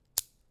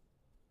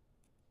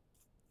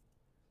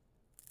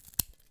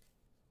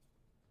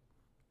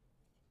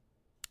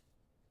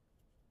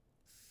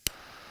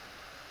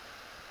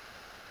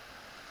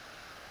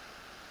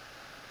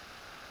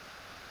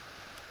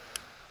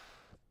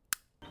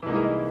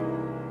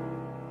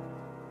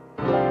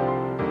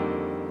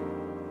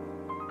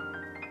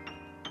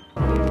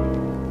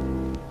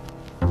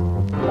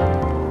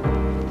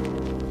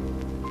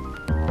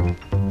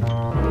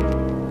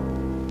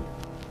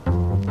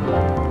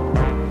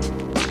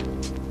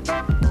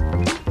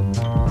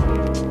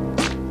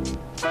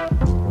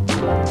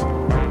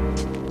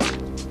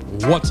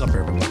What's up,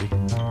 everybody?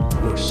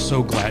 We're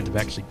so glad to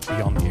actually be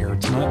on the air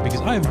tonight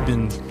because I have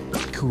been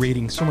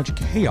creating so much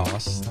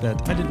chaos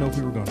that I didn't know if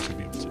we were going to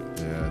be able to.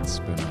 Yeah, it's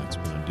been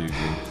a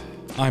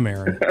doozy. I'm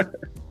Aaron.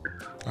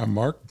 I'm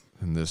Mark.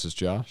 And this is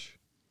Josh.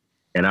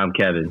 And I'm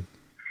Kevin.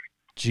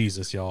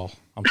 Jesus, y'all.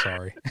 I'm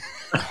sorry.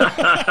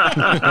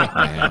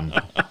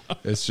 Man,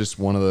 it's just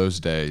one of those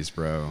days,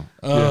 bro.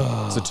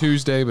 It's a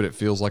Tuesday, but it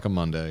feels like a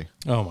Monday.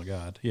 Oh, my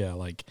God. Yeah,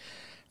 like,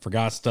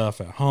 forgot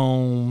stuff at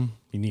home.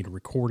 You need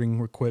recording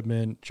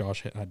equipment.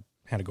 Josh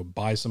had to go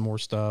buy some more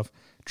stuff.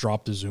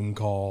 Dropped the Zoom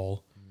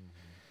call.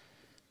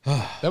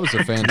 That was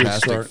a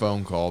fantastic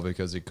phone call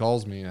because he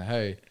calls me,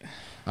 hey,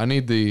 I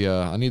need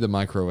the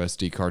micro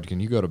SD card. Can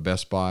you go to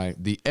Best Buy?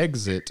 The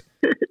exit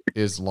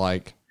is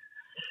like...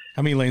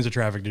 How many lanes of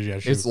traffic did you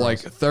have to shoot It's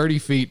across? like 30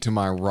 feet to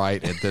my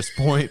right at this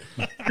point.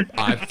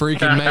 I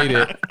freaking made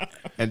it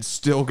and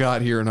still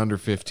got here in under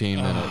 15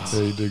 minutes.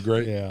 Yeah, you did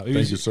great. Yeah.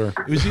 Thank you, sir.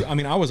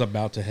 I was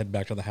about to head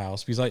back to the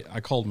house because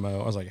I called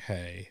Mo. I was like,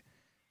 hey,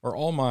 are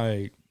all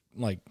my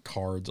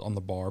cards on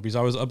the bar? Because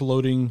I was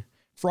uploading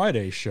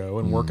Friday's show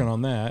and working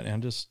on that, and I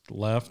just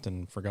left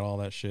and forgot all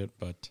that shit.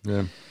 But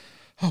Yeah.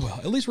 oh well,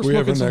 at least We smoking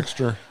have an some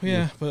extra.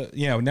 Yeah, but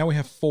yeah, now we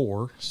have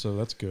 4, so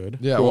that's good.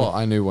 Yeah, well,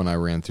 I knew when I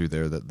ran through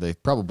there that they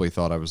probably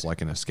thought I was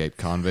like an escaped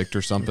convict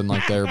or something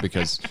like there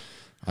because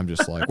I'm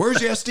just like,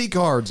 where's your SD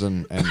cards?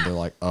 And they're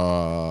like,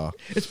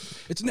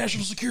 It's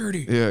national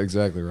security. Yeah,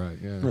 exactly right.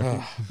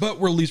 Yeah. But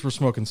at least we're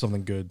smoking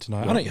something good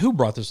tonight. I don't, who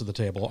brought this to the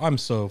table? I'm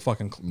so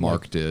fucking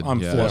Mark did. I'm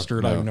Yeah.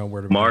 flustered. I No. don't know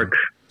where to Mark.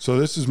 So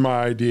this is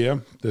my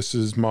idea. This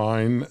is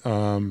mine,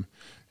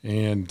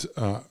 and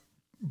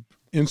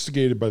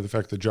instigated by the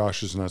fact that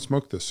Josh has not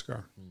smoked this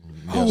cigar.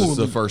 Yeah, this is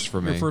the first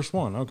for me. Your first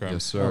one, okay.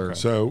 Yes, sir. Okay.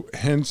 So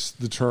hence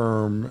the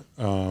term,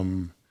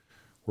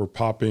 we're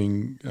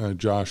popping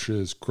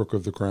Josh's Crook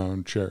of the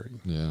Crown cherry.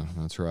 Yeah,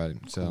 that's right.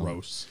 So,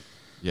 Gross.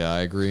 yeah, I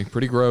agree.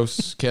 Pretty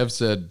gross. Kev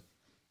said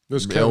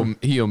This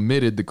he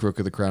omitted the Crook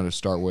of the Crown to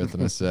start with,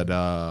 and I said,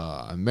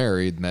 I'm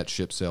married, and that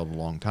ship sailed a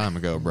long time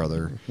ago,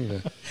 brother.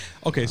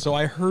 Okay, so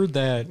I heard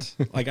that,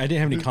 I didn't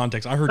have any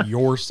context. I heard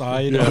your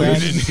side of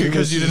that.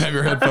 Because you didn't have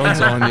your headphones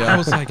on. I Yeah.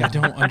 was like, I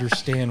don't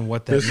understand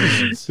what that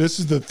means. This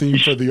is the theme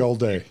for the all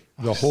day,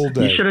 the whole You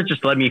day. should have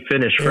just let me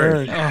finish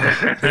first.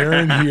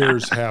 Aaron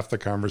hears half the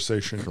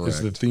conversation. Is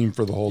the Correct. theme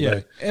for the whole Yeah,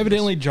 day.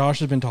 evidently Josh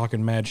has been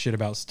talking mad shit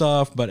about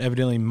stuff, but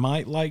evidently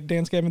might like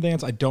Dance Gavin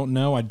Dance. I don't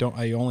know.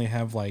 I only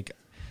have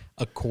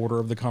a quarter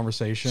of the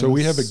conversation. So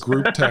we have a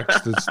group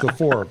text that's the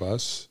 4 of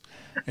us,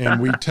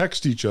 and we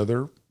text each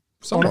other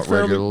Somewhat on a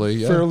fairly regularly,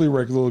 yeah. fairly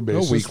regular A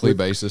basis, weekly with-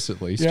 basis, at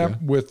least. yeah,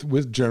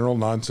 with general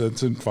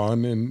nonsense and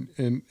fun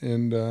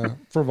and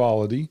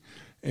frivolity.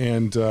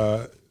 And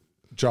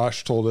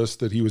Josh told us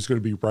that he was going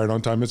to be right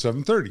on time at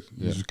 7:30.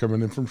 He was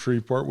coming in from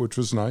Shreveport, which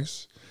was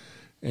nice,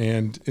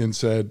 and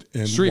said,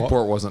 and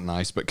Shreveport wasn't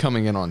nice, but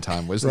coming in on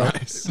time was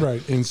nice.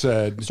 right, and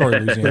said, Sorry,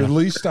 Louisiana. at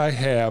least I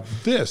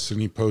have this, and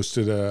he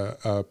posted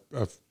a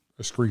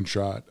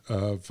screenshot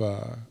of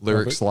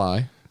Lyric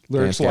Sly.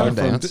 Lyrics Dance live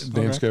Gavin from Dance.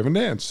 Dance Gavin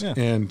Dance, Yeah.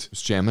 and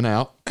Was jamming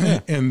out.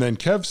 and then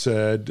Kev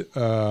said,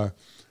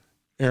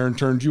 Aaron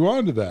turned you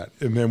on to that.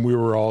 And then we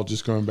were all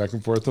just going back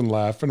and forth and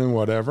laughing and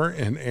whatever.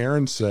 And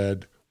Aaron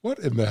said, what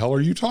in the hell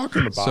are you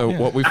talking about? So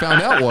what we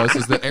found out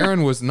is that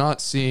Aaron was not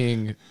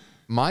seeing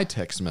my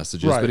text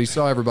messages, Right. but he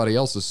saw everybody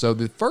else's. So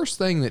the first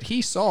thing that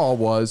he saw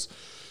was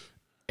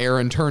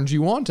Aaron turned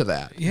you on to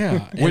that.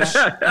 Yeah. Which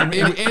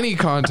in any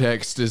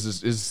context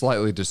is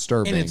slightly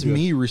disturbing. And it's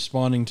me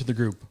responding to the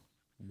group.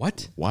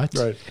 What? What?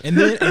 Right. And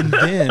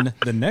then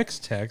the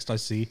next text I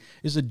see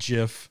is a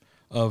GIF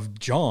of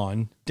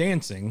John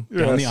dancing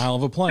down the Yes. aisle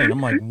of a plane. I'm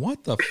like,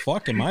 what the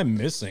fuck am I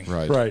missing?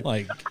 Right. Right.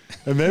 Like,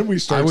 And then we I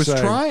started was saying,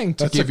 trying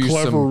to "That's give a you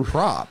clever." some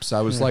props. I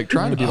was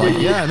trying to be like,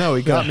 yeah, no,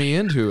 he got me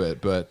into it,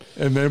 but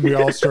And then we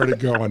all started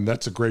going,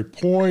 that's a great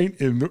point,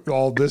 and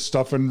all this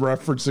stuff and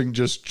referencing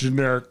just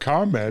generic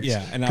comments.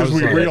 Yeah, and I because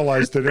was we like-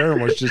 realized that Aaron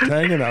was just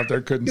hanging out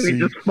there, couldn't We see.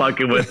 just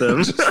fucking with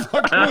him. Just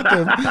fucking with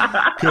him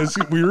because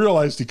we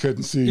realized he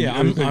couldn't see yeah,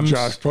 anything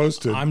Josh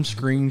posted. I'm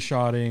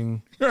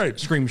screenshotting. right.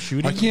 Screen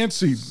shooting. I can't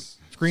see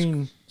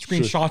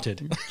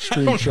Screenshotted.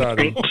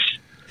 screenshotting.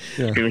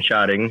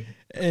 Screenshotting.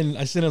 And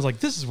I said, I was like,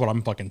 this is what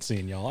I'm fucking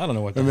seeing, y'all. I don't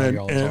know what the And hell then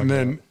y'all are talking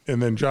about.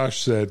 and then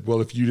Josh said, "Well,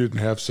 if you didn't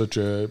have such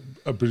a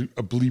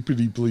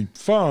bleepity bleep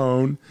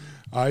phone,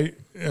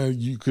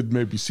 you could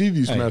maybe see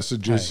these Hey,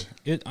 messages."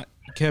 hey,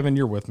 Kevin,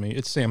 you're with me.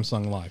 It's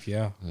Samsung Life,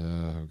 yeah.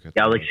 okay.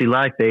 Galaxy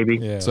Life, baby.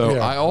 Yeah. So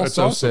Yeah, I that's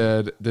also awesome.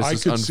 said this I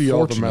is could see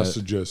all the unfortunate.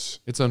 messages.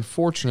 It's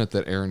unfortunate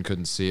that Aaron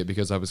couldn't see it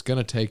because I was going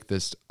to take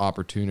this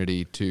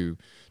opportunity to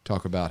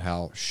talk about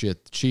how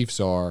shit the Chiefs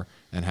are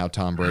and how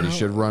Tom Brady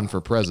should run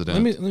for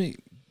president. let me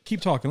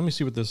keep talking. Let me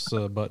see what this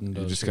button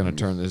does. You're just going to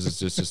turn this. Is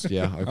just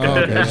yeah. Okay. Oh,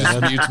 okay. It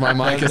just mutes my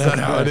mic. Is that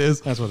how it is?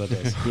 That's what that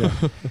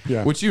does.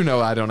 Yeah. Which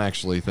I don't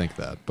actually think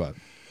that, but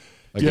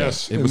again,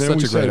 Yes, it and was then such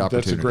we a great said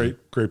opportunity. that's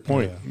a great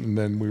point. Yeah. And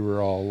then we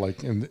were all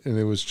like, and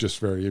it was just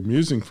very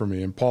amusing for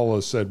me. And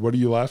Paula said, "What are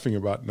you laughing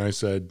about?" And I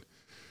said,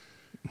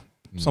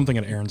 something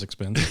at Aaron's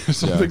expense.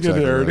 Something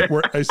exactly in Aaron. right.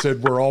 Where I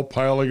said we're all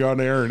piling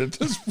on Aaron at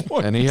this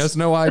point. And he has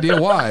no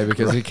idea why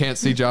because he can't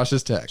see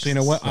Josh's text. So you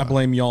know what? I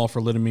blame y'all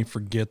for letting me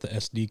forget the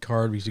SD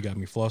card because you got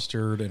me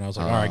flustered, and I was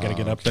like, all right, I got to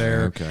get up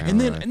there. Okay, and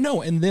then right.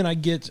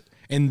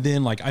 and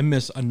then like I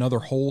miss another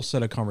whole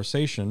set of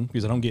conversation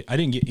because I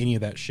didn't get any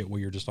of that shit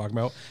what you're just talking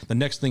about. The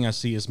next thing I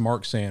see is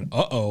Mark saying,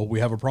 "Uh-oh, we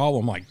have a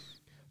problem." I'm like,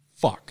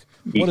 fuck.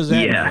 What does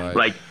that Yeah, mean?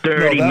 like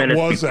 30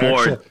 minutes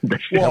before.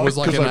 That was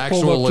like 'cause an I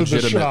pulled actual up to the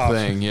legitimate shop.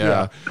 thing.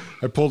 Yeah.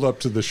 I pulled up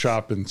to the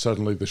shop and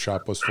suddenly the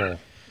shop was full.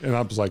 And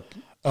I was like,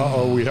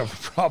 uh-oh, we have a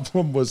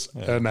problem, was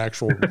an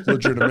actual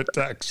legitimate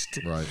text.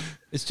 Right.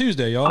 It's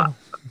Tuesday, y'all.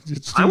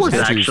 It's I was Tuesday.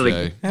 actually,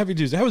 Tuesday. Happy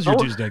Tuesday. How was your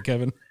Tuesday,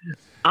 Kevin?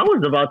 I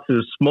was about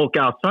to smoke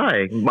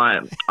outside.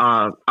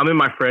 I'm in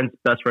my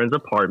best friend's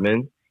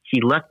apartment.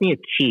 He left me a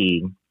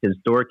key, his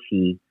door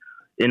key,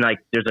 and like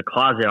there's a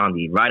closet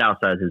right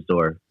outside his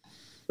door,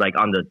 like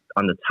on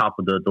the top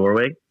of the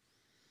doorway.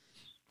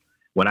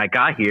 When I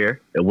got here,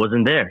 it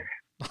wasn't there.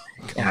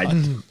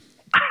 And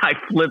I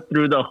flipped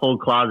through the whole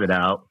closet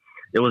out.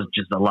 It was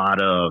just a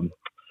lot of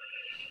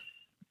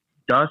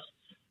dust,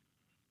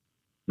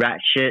 rat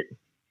shit,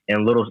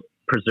 and little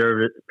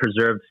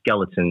preserved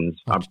skeletons.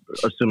 I'm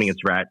assuming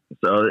it's rat.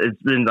 So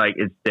it's been like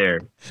it's there,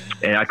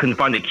 and I couldn't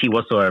find the key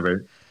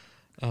whatsoever.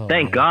 Oh,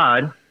 Thank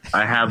God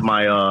I have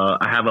my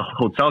I have a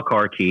hotel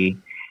car key,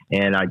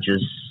 and I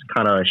just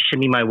kind of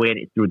shimmy my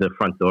way through the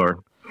front door.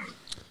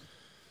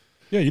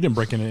 Yeah, you didn't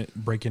break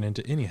in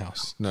into any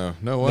house. No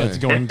way. That's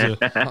going to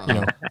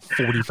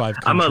 45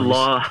 countries. I'm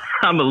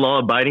a law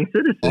abiding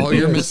citizen. All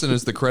you're missing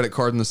is the credit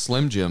card and the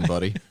Slim Jim,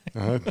 buddy.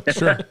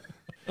 Sure.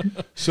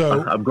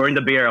 So I'm going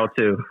to BRL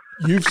too.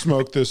 you've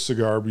smoked this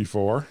cigar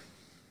before,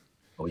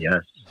 Oh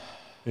yes.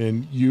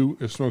 and you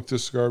have smoked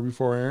this cigar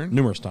before, Aaron?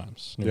 numerous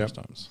times.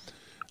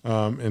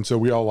 And so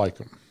we all like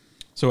them.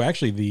 So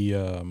actually,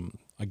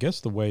 I guess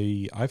the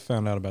way I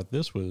found out about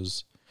this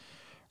was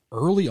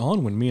early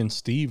on when me and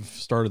Steve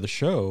started the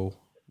show.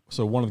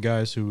 So one of the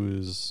guys who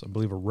is, I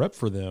believe, a rep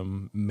for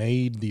them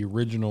made the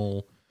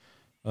original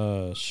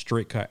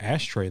straight cut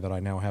ashtray that I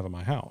now have at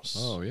my house.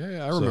 Oh,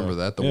 yeah. I remember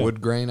that. The wood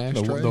grain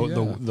ashtray.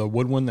 The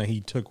wood one that he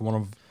took one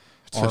of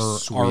our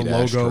sweet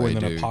logo ashtray,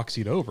 and then dude.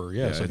 epoxied over.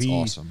 Yeah, so it's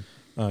awesome.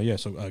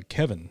 So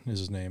Kevin is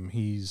his name.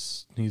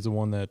 He's the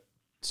one that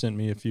sent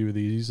me a few of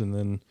these, and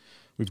then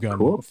we've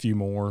gotten a few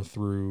more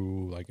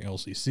through like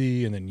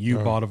LCC, and then you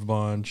bought a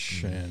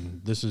bunch,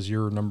 and this is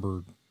your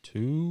number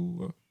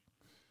 2.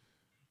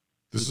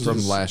 This is From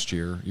last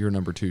year, your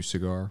number 2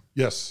 cigar.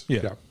 Yes.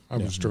 Yeah. I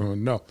was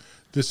doing, no.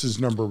 This is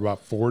number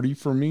about 40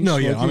 for me. No,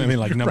 yeah, smoking. I mean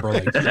like number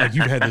like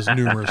you've had this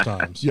numerous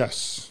times.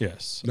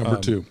 Yes. Number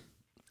 2.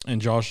 And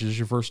Josh, this is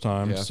your first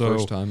time. Yeah, so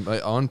first time.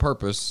 On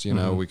purpose,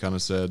 we kind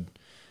of said,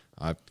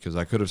 because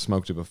I could have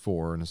smoked it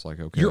before, and it's like,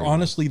 okay. you're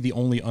honestly the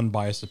only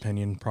unbiased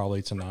opinion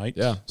probably tonight.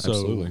 Yeah, so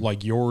absolutely.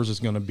 like yours is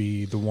going to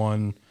be the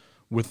one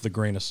with the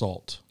grain of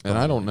salt. And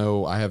I don't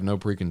know. I have no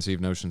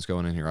preconceived notions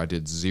going in here. I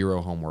did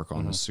zero homework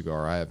on this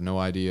cigar. I have no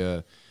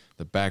idea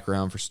the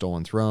background for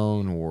Stolen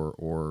Throne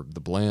or the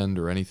blend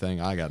or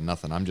anything. I got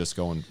nothing. I'm just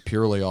going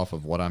purely off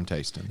of what I'm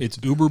tasting. It's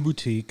Uber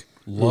Boutique.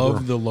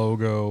 Love the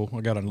logo.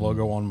 I got a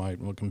logo on my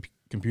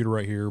computer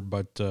right here.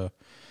 But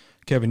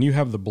Kevin, you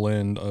have the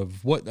blend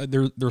of what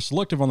they're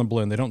selective on the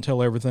blend. They don't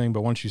tell everything,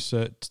 but once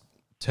you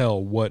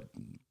tell what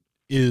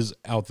is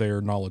out there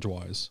knowledge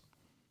wise.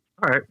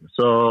 All right.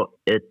 So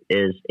it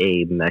is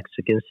a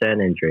Mexican San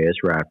Andreas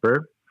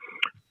wrapper.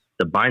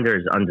 The binder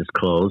is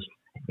undisclosed,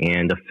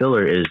 and the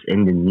filler is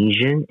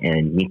Indonesian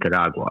and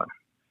Nicaragua,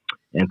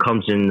 and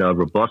comes in a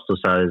Robusto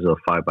size of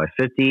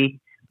 5x50.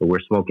 But we're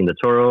smoking the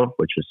Toro,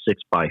 which is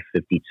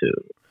 6x52.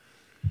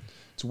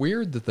 It's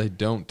weird that they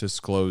don't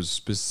disclose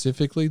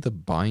specifically the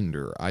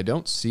binder. I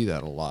don't see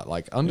that a lot.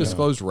 Like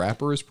undisclosed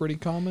wrapper is pretty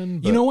common.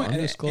 But You know what?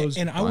 Undisclosed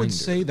And I would binder.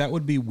 say that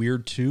would be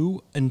weird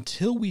too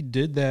until we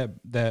did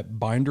that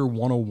binder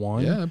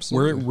 101, Yeah, where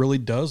absolutely. it really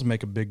does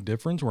make a big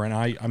difference. Where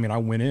I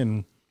went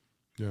in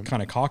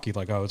kind of cocky,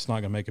 like, oh, it's not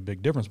going to make a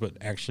big difference, but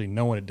actually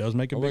knowing it does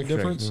make a big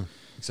difference.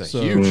 It's a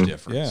So- huge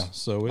difference. Yeah,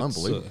 so it's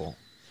Unbelievable.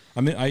 I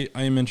mean, I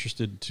am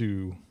interested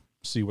to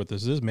see what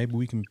this is. Maybe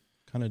we can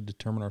kind of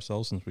determine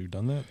ourselves since we've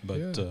done that.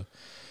 But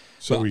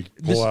So but we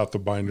pull out the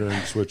binder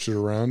and switch it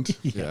around.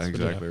 Yeah,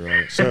 exactly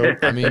right. So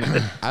I mean,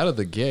 out of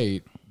the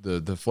gate,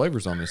 the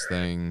flavors on this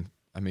thing.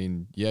 I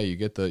mean, yeah, you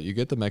get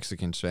the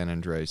Mexican San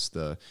Andres.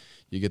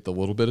 You get the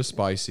little bit of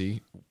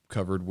spicy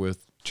covered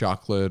with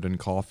chocolate and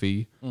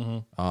coffee.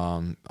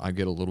 I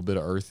get a little bit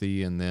of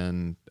earthy, and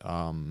then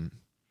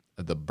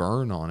the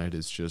burn on it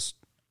is just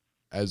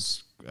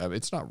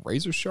it's not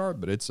razor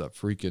sharp, but it's a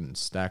freaking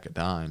stack of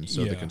dimes.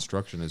 So the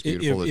construction is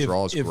beautiful. The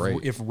draw is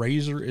great. If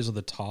razor is at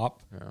the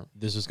top,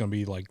 this is going to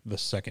be like the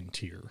second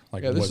tier.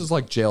 Like This is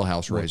like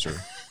jailhouse razor.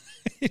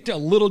 a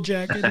little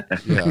jacket.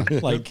 Yeah.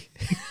 Like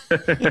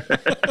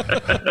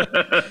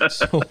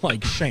so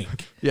like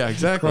shank. Yeah,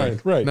 exactly.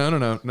 Right.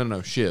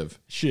 No. Shiv.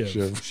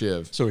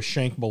 So a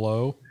shank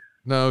below.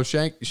 No,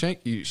 shank.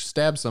 You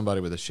stab somebody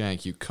with a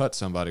shank. You cut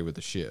somebody with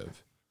a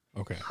shiv.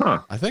 Okay.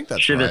 Huh. I think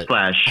that's Shiva right.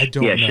 Splash. I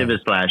don't yeah, know. Shiva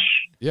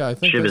Splash. Yeah, I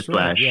think Shiva that's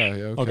right. Splash.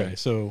 Yeah, Okay.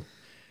 So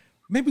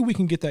maybe we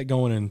can get that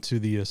going into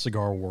the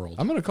cigar world.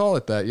 I'm gonna call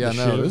it that. Yeah, The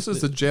no, shiv? this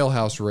is the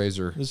jailhouse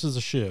razor. This is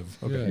a shiv.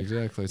 Okay. Yeah,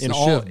 exactly. It's In a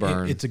all, shiv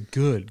burn. it's a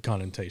good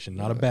connotation,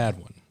 not a bad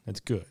one. It's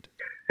good.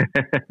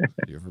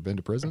 You ever been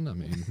to prison? I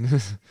mean,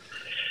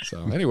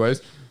 so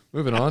anyways,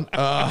 moving on.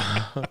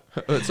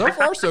 So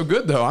far so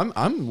good though.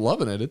 I'm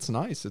loving it. It's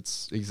nice.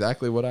 It's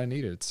exactly what I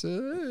needed. It's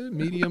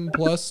medium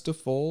plus to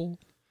full.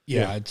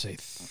 Yeah, I'd say.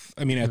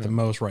 I mean, at the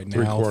most right now,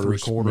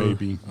 Three-quarters, three-quarter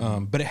maybe.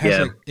 But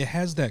it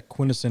has that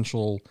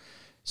quintessential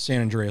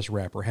San Andreas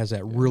wrapper. It has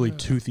that really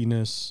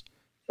toothiness.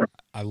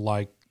 I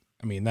like.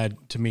 I mean,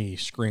 that to me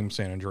screams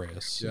San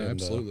Andreas. Yeah, And,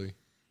 absolutely.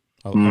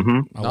 I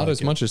Not like as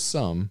it. much as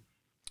some.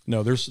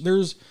 No, there's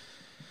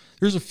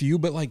a few,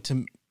 but like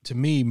to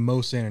me,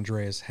 most San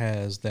Andreas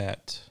has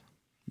that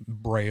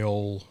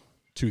braille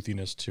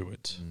toothiness to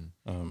it.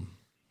 But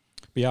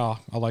yeah,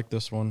 I like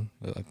this one.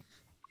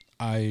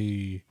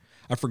 I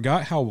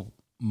forgot how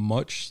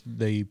much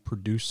they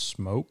produce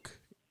smoke.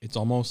 It's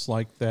almost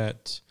like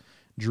that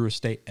Drew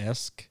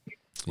Estate-esque,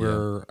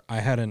 where I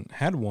hadn't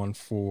had one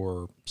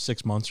for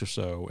 6 months or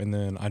so, and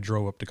then I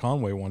drove up to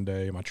Conway one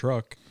day in my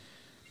truck.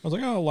 I was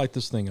like, oh, I'll light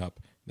this thing up.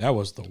 That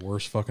was the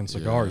worst fucking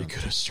cigar you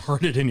could have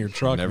started in your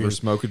truck. Never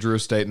smoke a Drew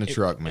Estate in a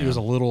truck, man. It was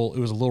a little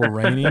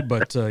rainy,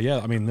 but yeah,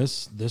 I mean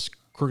this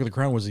Crook of the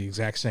Crown was the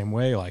exact same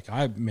way. Like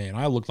I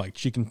looked like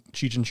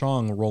Cheech and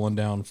Chong rolling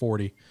down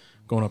 40,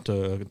 going up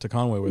to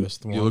Conway with us.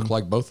 You look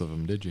like both of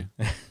them, did you?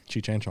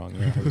 Cheech and Chong.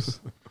 Yeah, it was-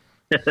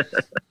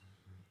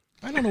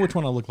 I don't know which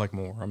one I look like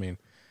more. I mean,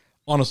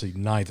 honestly,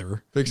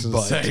 neither. Fixing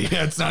to say,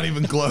 yeah, it's not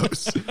even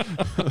close.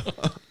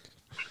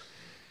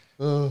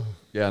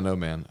 Yeah, no,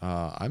 man.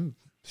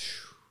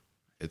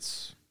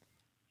 It's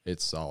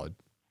solid.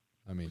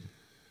 I mean,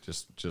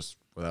 just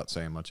without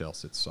saying much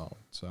else, it's solid.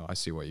 So I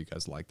see why you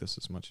guys like this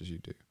as much as you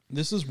do.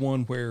 This is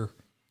one where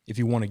if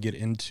you want to get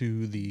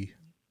into the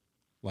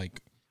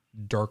like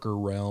darker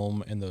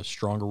realm and the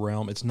stronger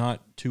realm, it's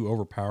not too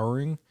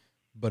overpowering,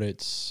 but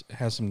it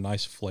has some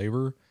nice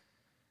flavor.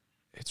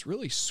 It's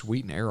really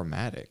sweet and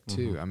aromatic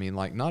too. I mean,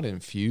 like not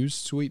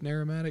infused sweet and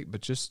aromatic,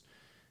 but it's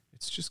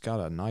just got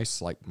a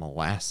nice like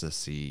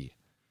molassesy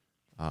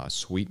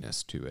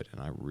sweetness to it, and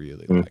I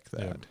really like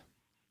that. Yeah.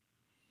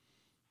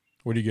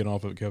 What are you getting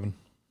off of it, Kevin?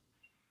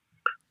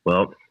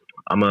 Well,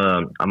 I'm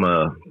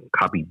a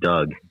copy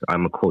Doug.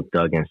 I'm a quote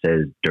Doug and it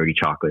says dirty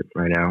chocolate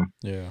right now.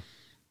 Yeah.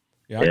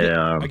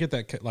 I get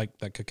that like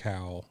that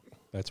cacao.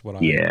 That's what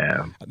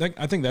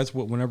I think that's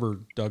what whenever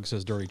Doug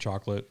says dirty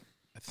chocolate,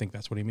 I think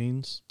that's what he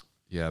means.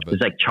 Yeah, but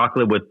It's like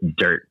chocolate with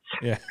dirt.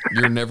 Yeah.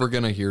 you're never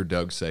going to hear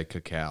Doug say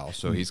cacao,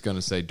 so he's going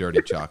to say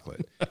dirty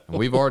chocolate. And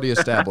we've already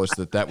established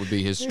that would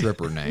be his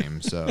stripper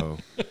name, so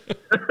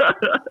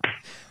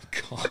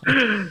God,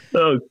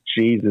 Oh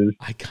Jesus!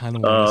 I kind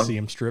of want to see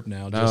him strip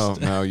now. Just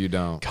no, you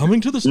don't.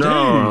 coming to the stage.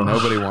 No.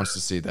 Nobody wants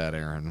to see that,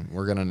 Aaron.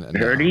 We're going to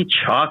Dirty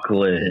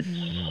chocolate.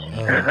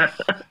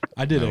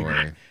 I did No it.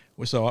 way.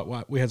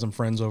 So we had some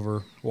friends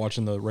over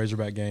watching the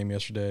Razorback game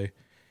yesterday,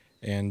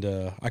 and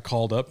I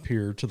called up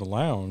here to the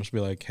lounge to be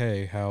like,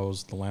 hey,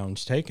 how's the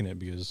lounge taking it?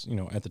 Because,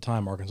 at the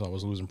time, Arkansas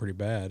was losing pretty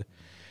bad.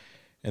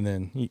 And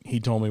then he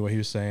told me what he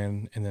was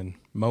saying, and then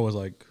Mo was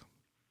like,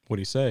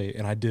 what'd he say?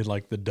 And I did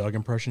like the Doug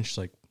impression. She's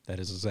like, that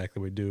is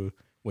exactly what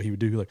he would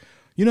do. He's like,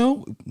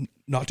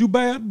 not too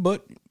bad,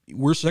 but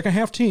we're second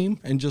half team.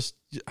 And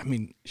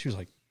she was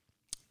like,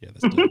 yeah,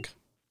 that's Doug.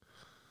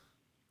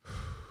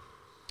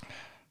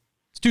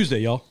 It's Tuesday,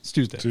 y'all. It's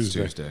Tuesday.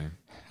 Tuesday.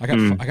 I got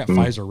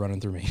Pfizer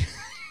running through me.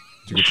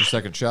 Did you get your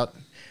second shot?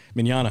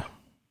 Manana.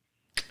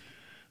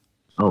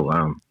 Oh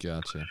wow!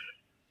 Gotcha.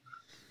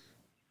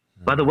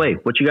 By the way,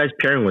 what you guys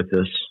pairing with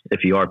this?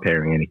 If you are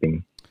pairing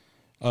anything,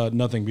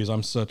 Nothing, because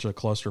I'm such a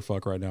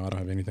clusterfuck right now. I don't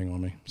have anything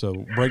on me.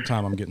 So break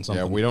time, I'm getting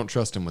something. Yeah, we don't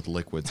trust him with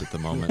liquids at the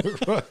moment.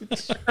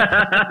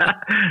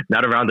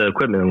 not around the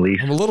equipment at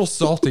least. I'm a little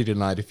salty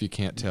tonight, if you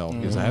can't tell,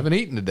 because I haven't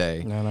eaten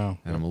today. I know.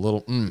 And I'm a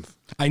little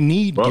I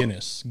need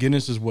Guinness.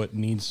 Guinness is what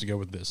needs to go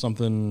with this.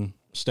 Something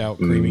stout,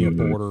 creamy, a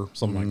porter,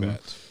 something like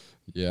that.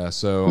 Yeah,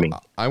 so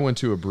I went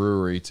to a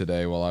brewery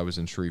today while I was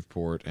in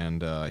Shreveport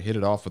and hit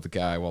it off with the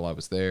guy while I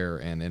was there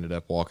and ended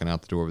up walking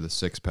out the door with a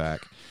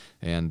 6-pack.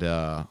 And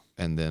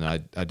then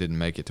I didn't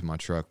make it to my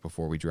truck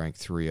before we drank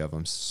 3 of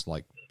them,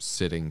 like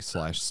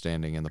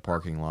sitting/standing in the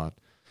parking lot.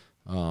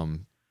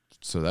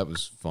 So that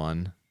was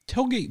fun.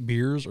 Tailgate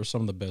beers are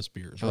some of the best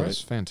beers, right?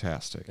 It's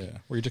fantastic. Yeah,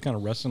 where you're just kind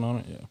of resting on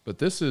it. Yeah. But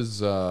this is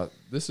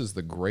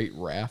the Great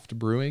Raft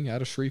Brewing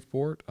out of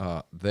Shreveport.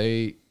 I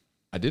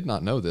did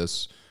not know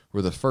this,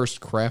 were the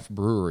first craft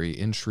brewery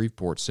in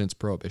Shreveport since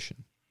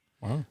Prohibition.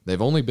 Wow.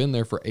 They've only been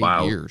there for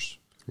 8 years.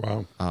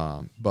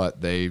 Wow.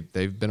 But they've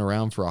been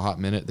around for a hot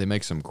minute. They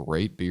make some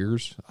great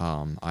beers.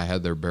 I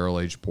had their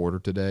barrel-aged porter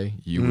today.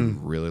 You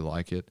would really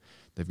like it.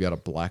 They've got a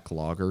black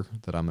lager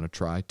that I'm going to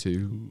try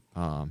too.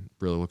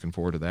 Really looking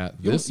forward to that.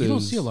 You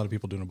don't see a lot of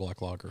people doing a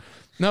black lager.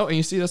 No, and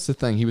you see, that's the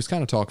thing. He was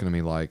kind of talking to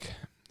me like,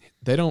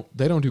 they don't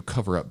do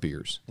cover up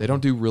beers. They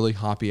don't do really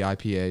hoppy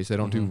IPAs. They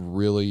don't do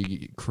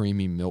really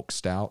creamy milk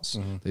stouts.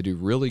 They do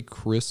really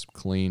crisp,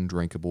 clean,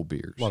 drinkable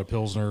beers. A lot of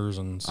pilsners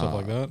and stuff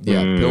like that.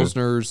 Yeah,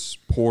 pilsners,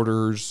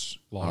 porters,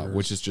 Lagers.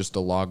 which is just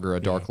a lager, a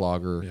dark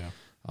lager.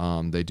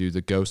 Yeah. They do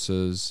the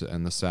Gosas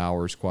and the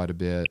sours quite a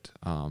bit.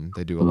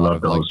 They do a lot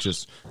of like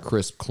just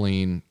crisp,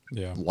 clean,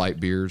 light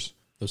beers.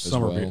 The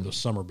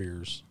summer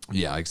beers.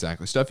 Yeah,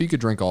 exactly. Stuff you could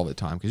drink all the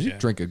time because you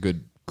drink a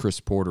good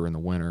crisp porter in the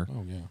winter.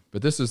 Oh yeah.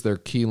 But this is their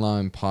key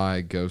lime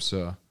pie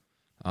Gosa,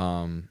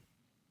 and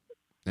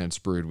it's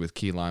brewed with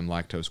key lime,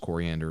 lactose,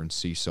 coriander, and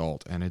sea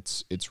salt. And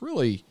it's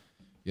really,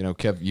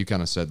 Kev, you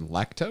kind of said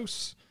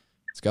lactose.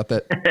 It's got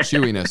that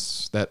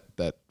chewiness,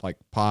 that like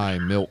pie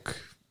milk.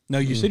 Now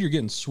you said you're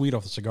getting sweet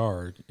off the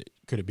cigar.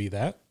 Could it be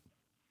that?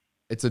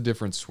 It's a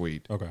different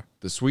sweet. Okay.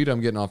 The sweet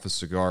I'm getting off the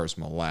cigar is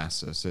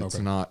molasses. It's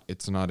not.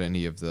 It's not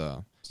any of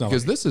the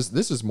because this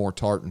is more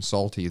tart and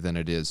salty than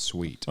it is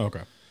sweet.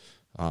 Okay.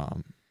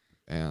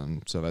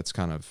 And so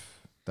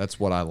that's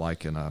what I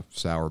like in a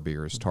sour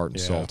beer is tart and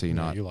salty,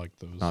 you like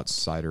those, not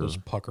cider. Those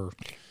pucker.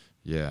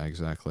 Yeah,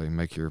 exactly.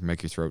 Make your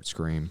throat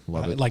scream.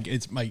 Love it. Like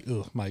it's my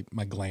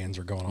glands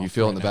are going off. You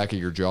feel it in right the now. back of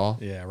your jaw?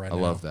 Yeah, right I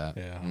now. love that.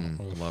 Yeah.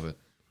 I love it.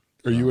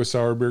 Are you a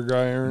sour beer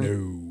guy,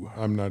 Aaron? No.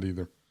 I'm not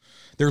either.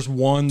 There's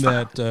one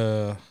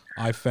that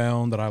I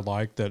found that I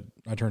like that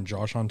I turned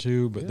Josh on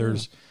to, but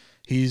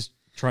he's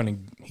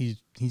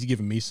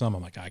giving me some.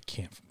 I'm like, I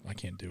can't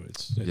do it.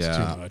 It's too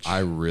much. I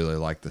really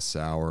like the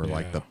sour,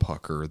 like the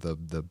pucker,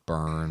 the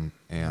burn,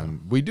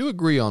 and we do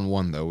agree on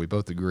one though. We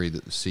both agree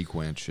that the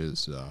sequench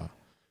is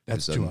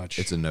that's too much.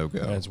 It's a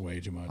no-go. That's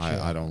way too much.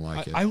 I don't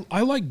like it.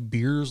 I like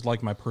beers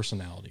like my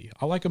personality.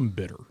 I like them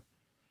bitter.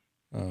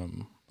 I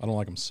don't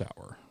like them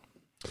sour.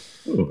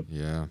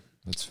 Yeah,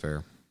 that's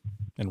fair.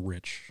 And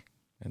rich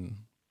and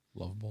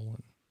lovable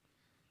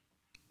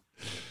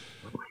and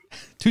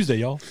Tuesday,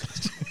 y'all.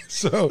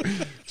 So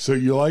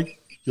you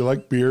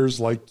like beers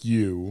like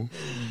you,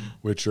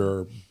 which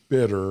are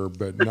bitter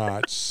but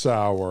not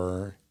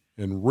sour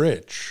and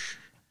rich.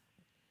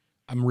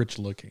 I'm rich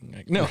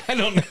looking. No, I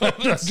don't know.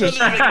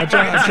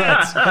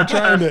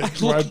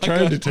 I'm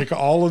trying to take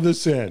all of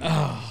this in.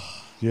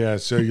 Yeah,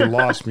 so you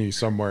lost me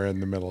somewhere in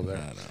the middle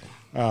there.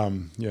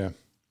 Yeah.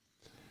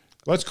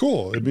 That's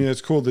cool. I mean, it's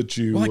cool that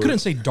you. Well, I couldn't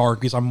say dark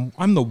because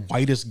I'm the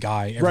whitest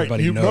guy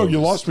everybody knows. No, you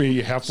lost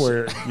me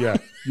halfway. Yeah,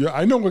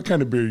 I know what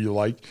kind of beer you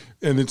like,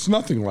 and it's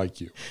nothing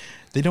like you.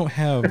 They don't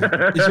have.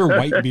 Is there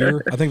white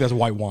beer? I think that's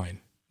white wine.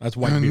 That's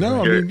white beer. No,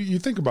 right? I mean, you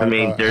think about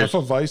it.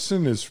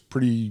 Hefeweizen is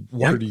pretty.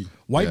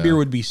 White beer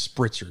would be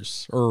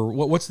spritzers, or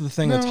what's the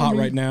thing that's hot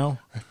right now?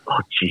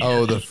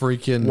 Oh, the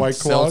freaking White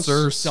Claws?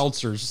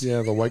 Seltzers.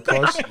 Yeah, the White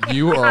Claws.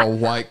 You are a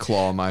White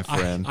Claw, my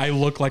friend. I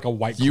look like a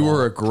White Claw. You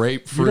are a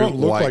grapefruit You don't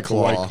look White like Claw.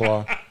 a White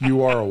Claw.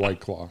 You are a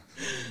White Claw.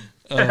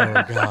 Oh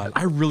God,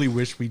 I really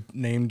wish we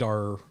named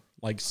our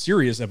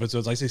serious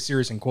episodes. I say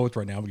serious in quotes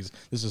right now because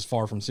this is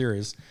far from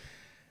serious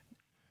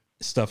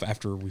stuff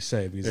after we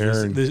say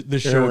because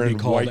this show would be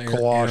called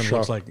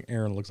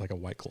Aaron looks like a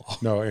White Claw.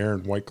 No,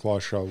 Aaron, White Claw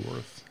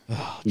Shellworth.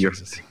 Oh, your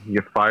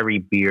fiery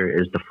beer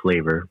is the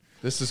flavor.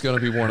 This is going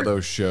to be one of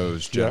those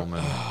shows,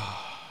 gentlemen.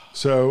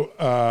 So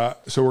we're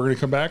going to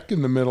come back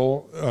in the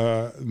middle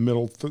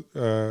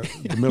third,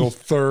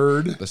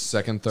 The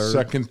second third.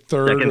 second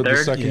third, or the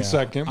second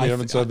second. We I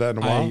haven't said that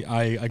in a while.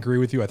 I agree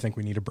with you. I think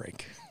we need a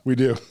break. We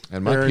do.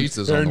 And my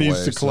pizza's on Aaron the needs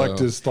way, to collect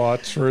so- his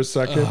thoughts for a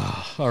second.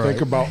 All right.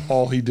 Think about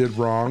all he did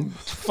wrong.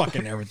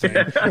 Fucking everything.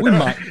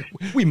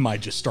 we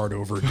might just start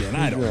over again.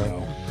 I don't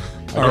know.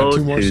 I got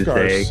two more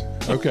Tuesday.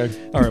 scars. Okay.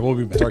 All right, we'll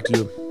be back. Talk to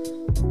you.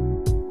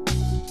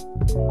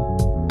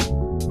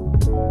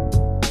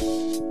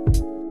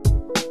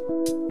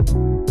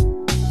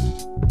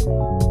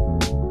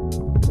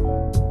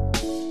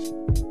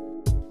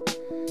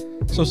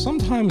 So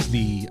sometimes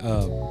the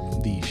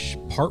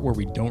part where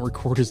we don't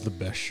record is the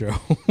best show.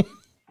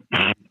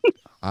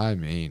 I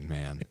mean,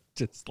 man.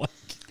 Just like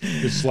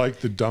It's like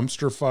the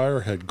dumpster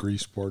fire had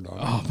grease poured on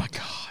it. oh my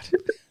god,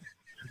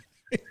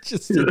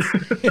 it's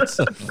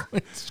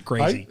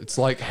crazy. It's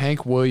like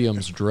Hank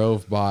Williams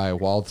drove by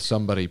while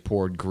somebody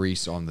poured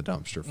grease on the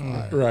dumpster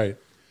fire. Right.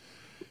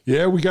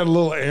 Yeah, we got a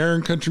little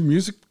Aaron country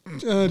music,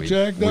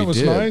 Jack. That We was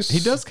did. nice. He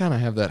does kind of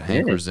have that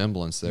Hank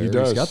resemblance there. He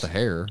does. He's got the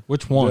hair.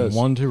 Which one? Yes.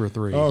 1, 2, or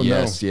 3? Oh,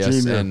 Yes, no. yes,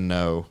 Junior. and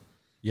no.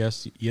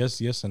 Yes, and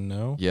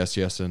no. Yes,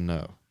 yes, and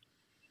no.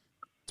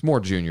 It's more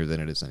Junior than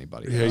it is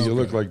anybody else. Yeah, you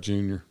look like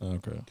Junior.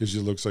 Okay. Because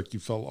you looks like you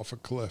fell off a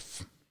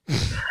cliff.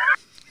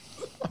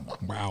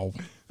 Wow.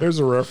 There's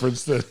a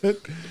reference that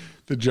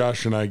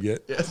Josh and I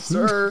get. Yes,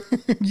 sir.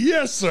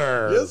 Yes,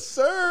 sir. Yes,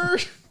 sir.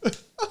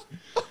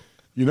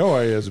 You know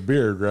he has a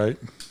beard, right?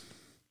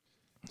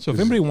 So if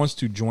anybody wants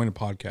to join a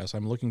podcast,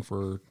 I'm looking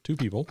for 2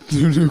 people.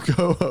 Two new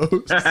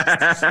co-hosts.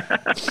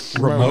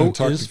 Remote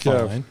talk is to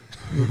Kev. fine.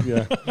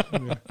 Yeah.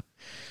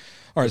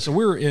 All right, so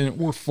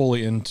we're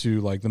fully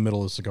into like the middle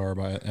of the cigar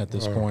at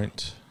this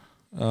point.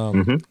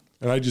 And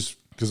I just,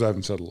 because I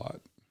haven't said a lot.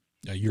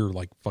 Yeah, you're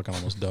like fucking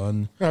almost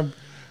done.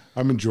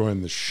 I'm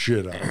enjoying the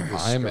shit out of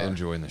this. I'm cigar.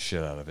 enjoying the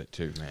shit out of it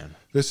too, man.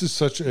 This is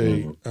such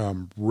a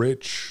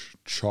rich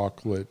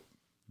chocolate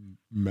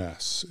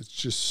mess. It's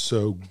just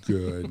so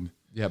good.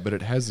 Yeah, but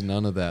it has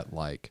none of that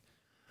like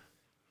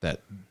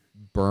that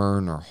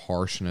burn or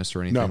harshness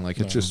or anything.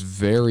 It's just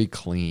very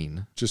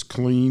clean. Just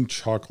clean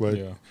chocolate.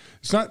 Yeah.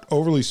 It's not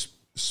overly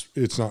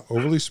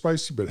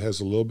spicy, but it has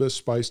a little bit of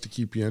spice to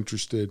keep you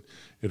interested.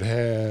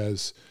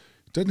 It's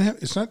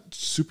not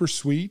super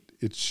sweet.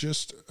 It's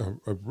just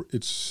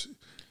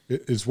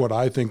it's what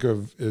I think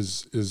of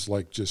is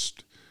like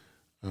just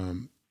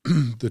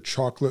the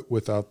chocolate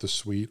without the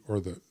sweet or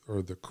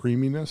the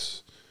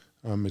creaminess.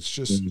 It's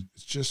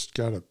just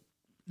got a.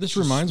 This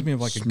reminds me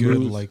of like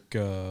smooth. a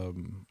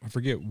good I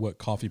forget what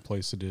coffee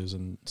place it is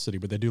in the city,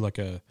 but they do like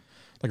a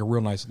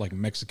real nice like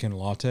Mexican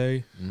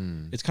latte.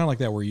 It's kind of like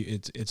that where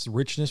it's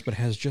richness, but it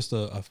has just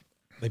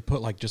they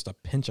put like just a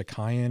pinch of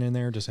cayenne in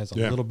there. Just has a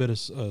little bit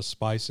of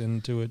spice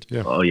into it.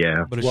 Yeah. Oh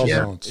yeah. But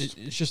it's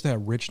it's just that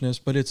richness.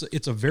 But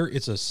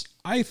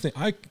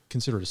I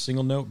consider it a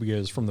single note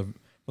because from the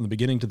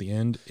beginning to the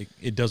end,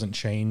 it doesn't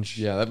change.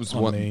 Yeah, that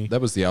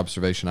was the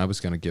observation I was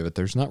going to give it.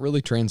 There's not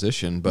really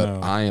transition,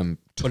 but I am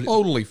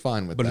totally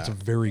fine with that. But it's a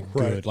very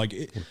good. Like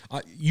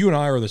you and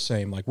I are the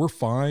same. Like we're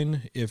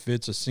fine if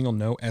it's a single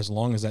note as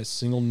long as that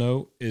single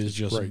note is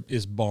just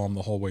is bomb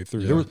the whole way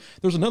through. Yeah. There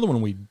was another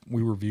one we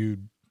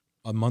reviewed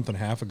a month and a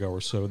half ago or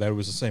so that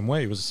was the same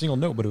way. It was a single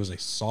note, but it was a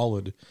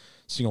solid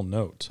single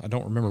note. I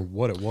don't remember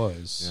what it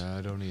was. Yeah,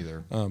 I don't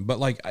either. But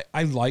like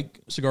I like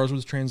cigars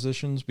with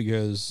transitions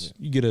because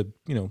you get to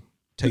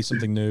taste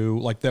something new.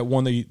 Like that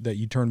one that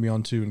you turned me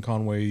on to in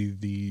Conway,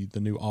 the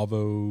new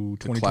Avo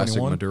 2021.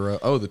 Classic Maduro.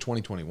 Oh, the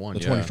 2021. The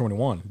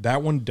 2021.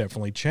 That one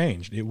definitely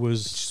changed. It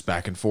was just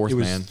back and forth, it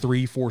was man.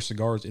 3-4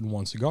 cigars in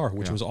one cigar,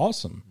 which was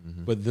awesome.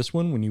 But this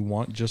one, when you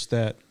want just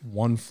that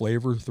one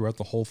flavor throughout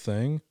the whole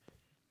thing,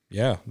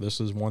 yeah, this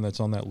is one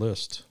that's on that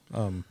list.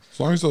 As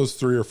long as those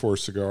 3 or 4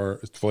 cigar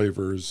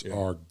flavors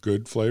are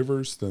good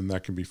flavors, then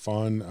that can be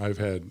fun. I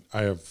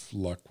have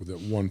luck with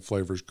it. One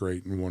flavor's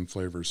great and one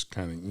flavor's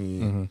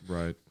kind of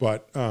Right.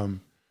 But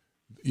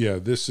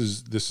this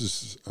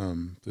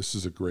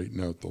is a great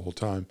note the whole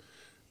time.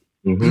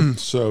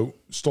 So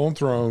Stolen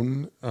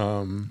Throne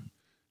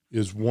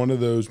is one of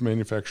those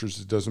manufacturers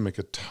that doesn't make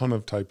a ton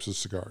of types of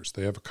cigars.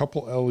 They have a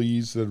couple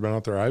LEs that have been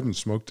out there. I haven't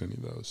smoked any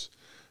of those.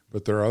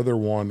 But their other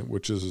one,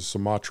 which is a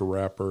Sumatra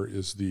wrapper,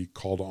 is the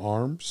Call to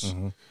Arms,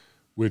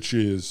 which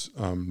is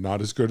not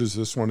as good as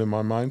this one in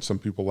my mind. Some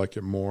people like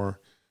it more,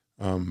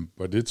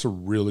 but it's a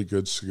really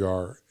good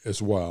cigar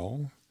as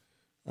well.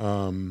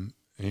 And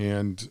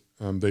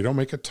they don't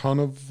make a ton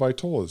of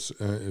Vitolas,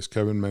 as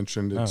Kevin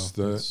mentioned. It's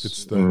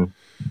the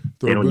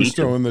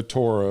Robusto and the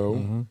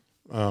Toro.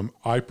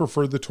 I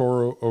prefer the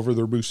Toro over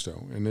the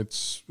Robusto, and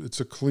it's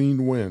a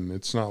clean win.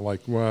 It's not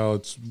like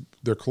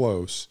they're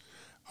close.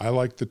 I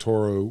like the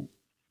Toro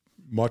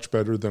much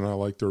better than I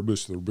like the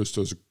Robusto. The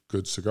Robusto is a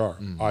good cigar.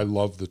 I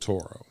love the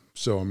Toro.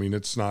 So, I mean,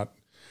 it's not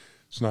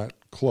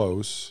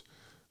close.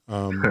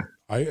 I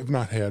have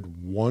not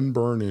had one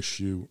burn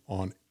issue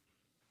on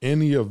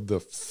any of the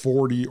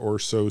 40 or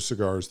so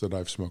cigars that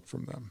I've smoked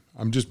from them.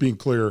 I'm just being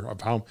clear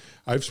of how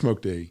I've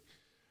smoked a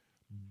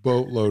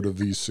boatload of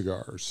these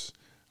cigars.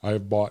 I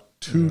have bought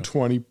 3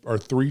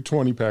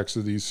 20 packs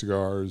of these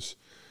cigars.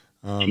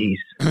 Jeez.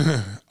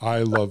 I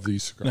love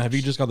these cigars. Now, have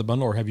you just got the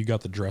bundle, or have you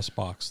got the dress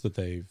box that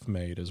they've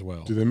made as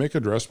well? Do they make a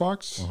dress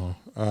box?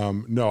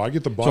 No, I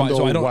get the bundle,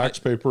 So I don't- wax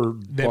paper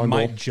That bundle.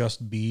 might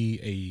just be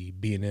a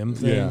B&M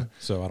thing. Yeah.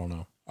 So I don't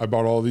know. I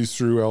bought all these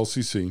through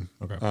LCC.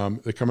 Okay.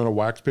 They come in a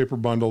wax paper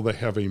bundle. They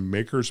have a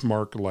Maker's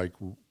Mark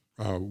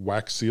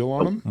wax seal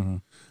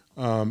on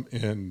them,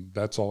 and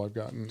that's all I've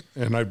gotten.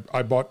 And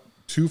I bought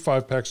 2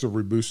 5-packs of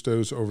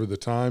Robustos over the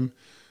time,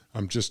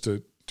 just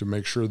to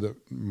make sure that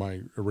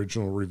my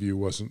original review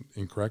wasn't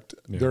incorrect.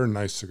 Yeah. They're a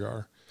nice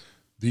cigar.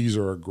 These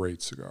are a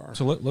great cigar.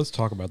 So let's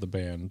talk about the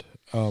band.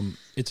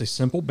 It's a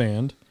simple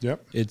band.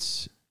 Yep.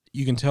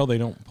 You can tell they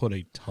don't put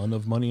a ton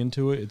of money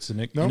into it. It's an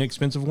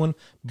inexpensive one.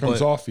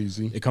 Comes off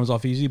easy. It comes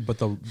off easy, but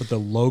the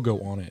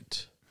logo on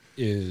it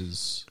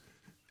is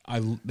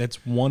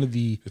that's one of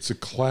the it's a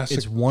classic.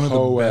 It's one of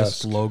the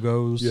best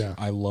logos. Yeah.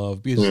 I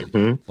love because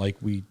like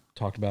we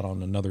talked about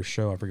on another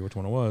show, I forget which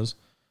one it was.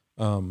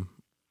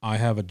 I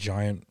have a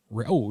giant.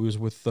 It was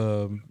with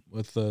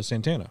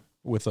Santana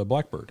with a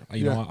Blackbird.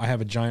 I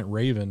have a giant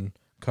raven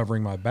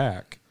covering my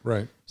back,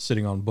 right,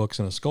 sitting on books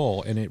and a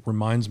skull, and it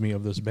reminds me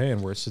of this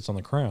band where it sits on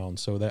the crown.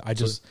 So that I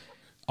just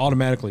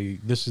automatically,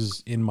 this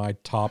is in my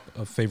top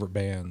of favorite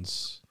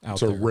bands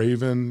out there. It's a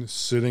raven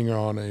sitting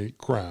on a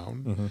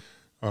crown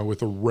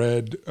with a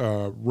red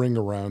ring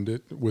around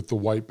it with the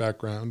white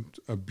background.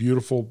 A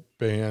beautiful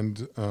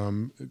band.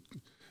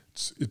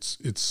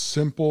 It's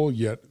simple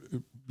yet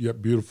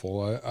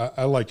beautiful.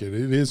 I like it.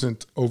 It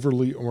isn't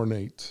overly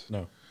ornate.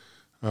 No.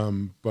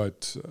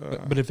 But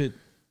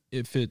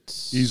if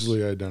it's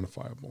easily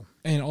identifiable.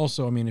 And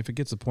also, I mean, if it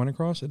gets the point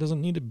across, it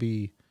doesn't need to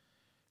be,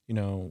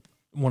 one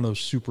of those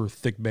super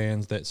thick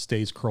bands that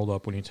stays curled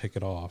up when you take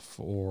it off.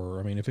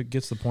 Or, I mean, if it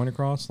gets the point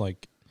across,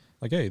 like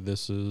like, hey,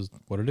 this is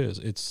what it is.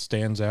 It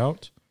stands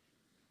out.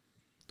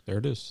 There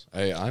it is.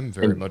 Hey, I'm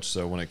very much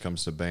so when it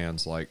comes to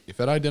bands. Like, if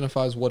it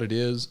identifies what it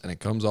is and it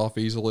comes off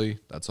easily,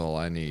 that's all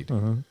I need.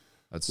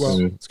 That's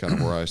kind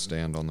of where I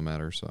stand on the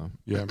matter. So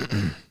Yeah,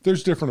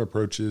 there's different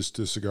approaches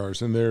to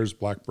cigars, and there's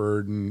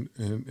Blackbird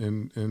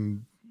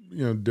and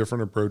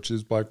different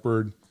approaches.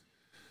 Blackbird,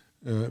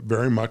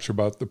 very much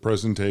about the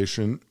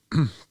presentation.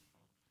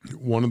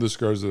 One of the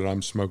cigars that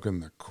I'm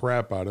smoking the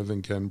crap out of,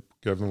 and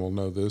Kevin will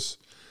know this,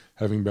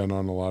 having been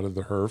on a lot of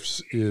the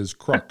herfs, is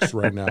Crooks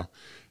right now.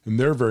 And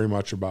they're very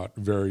much about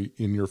very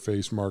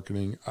in-your-face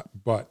marketing.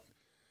 But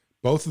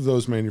both of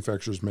those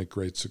manufacturers make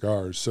great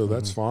cigars, so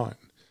that's fine.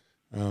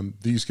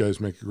 These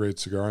guys make a great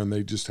cigar, and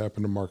they just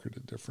happen to market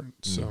it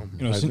different. So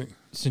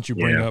since you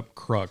bring up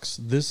Crux,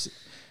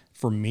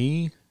 for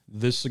me,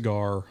 this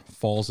cigar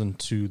falls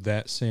into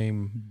that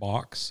same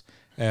box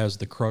as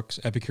the Crux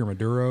Epicure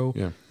Maduro,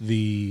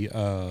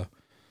 the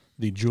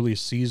Julius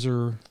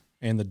Caesar,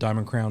 and the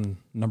Diamond Crown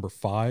No.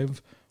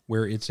 5,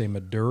 where it's a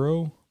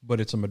Maduro,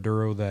 but it's a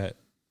Maduro that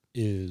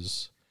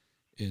it's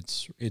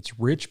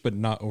rich but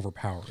not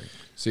overpowering.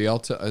 see,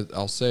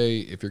 I'll say,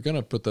 if you're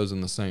gonna put those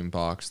in the same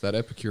box, that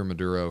Epicure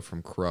Maduro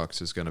from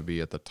Crux is gonna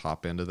be at the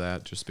top end of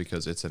that, just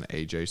because it's an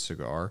AJ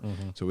cigar,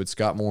 so it's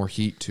got more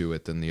heat to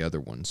it than the other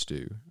ones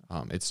do.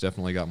 It's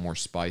definitely got more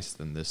spice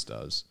than this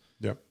does.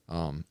 Yep.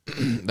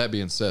 That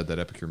being said, that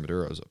Epicure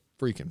Maduro is a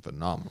freaking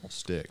phenomenal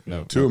stick.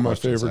 Two of my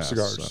favorite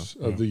cigars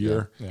of the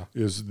year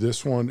is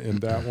this one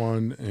and that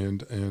one,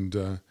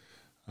 and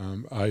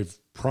I've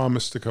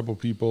promised a couple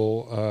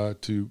people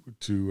to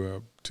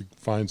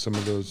find some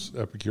of those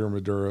Epicure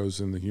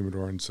Maduros in the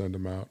humidor and send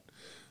them out.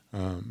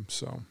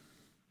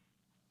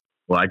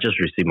 Well, I just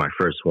received my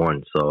first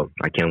one, so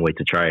I can't wait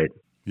to try it.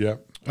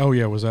 Yep. Oh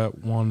yeah, was that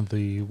one of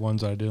the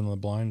ones I did in the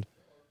blind?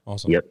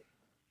 Awesome. Yep.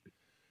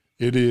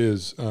 It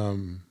is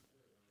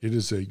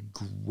a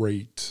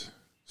great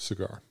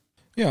cigar.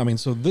 Yeah, I mean,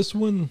 so this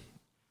one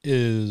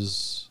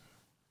is,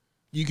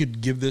 you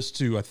could give this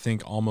to, I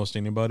think, almost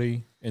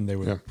anybody, and they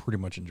would pretty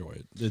much enjoy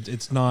it.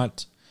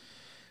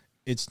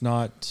 It's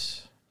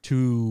not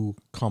too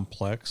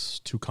complex,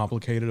 too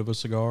complicated of a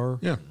cigar.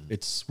 Yeah.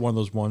 It's one of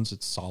those ones,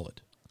 it's solid.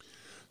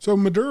 So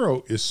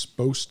Maduro is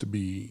supposed to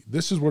be,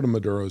 this is what a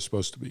Maduro is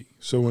supposed to be.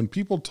 So when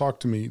people talk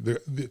to me,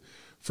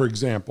 for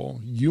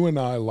example, you and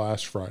I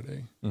last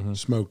Friday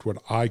smoked what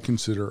I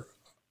consider,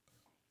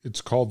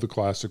 it's called the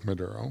classic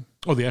Maduro.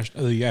 Oh, the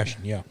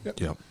Ashton, yeah. Yep.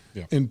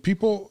 Yeah. And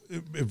people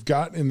have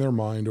got in their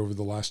mind over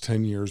the last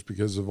 10 years,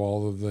 because of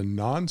all of the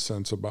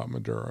nonsense about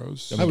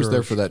Maduros. I was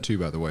there for that too,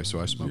 by the way, so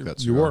I smoked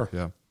that cigar. You were.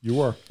 Yeah. You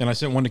were. And I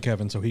sent one to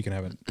Kevin so he can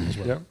have it as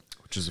well. Yeah.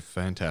 Which is a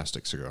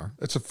fantastic cigar.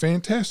 It's a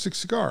fantastic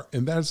cigar,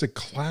 and that is a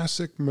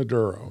classic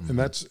Maduro, and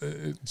that's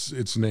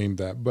it's named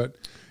that. But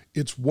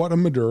it's what a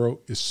Maduro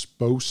is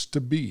supposed to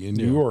be. And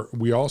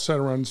we all sat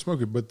around and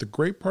smoked it. But the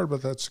great part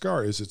about that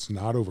cigar is it's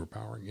not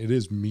overpowering. It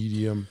is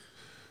medium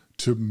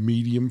to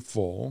medium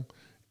full,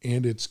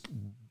 and it's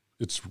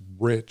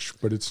rich,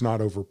 but it's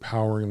not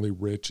overpoweringly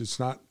rich.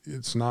 It's not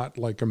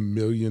like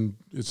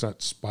it's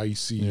not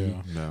spicy.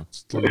 Yeah. No.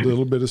 It's a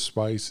little bit of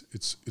spice.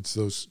 It's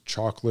those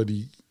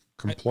chocolatey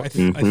complex.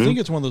 I think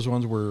it's one of those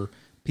ones where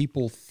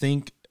people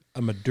think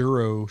a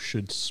Maduro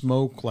should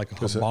smoke like a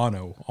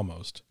Habano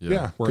almost.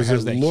 Yeah, where it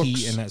has that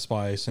heat and that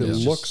spice. And it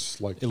it's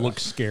looks like it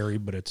looks scary,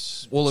 but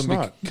it's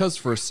not. Because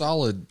for a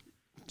solid,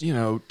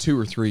 2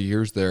 or 3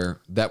 years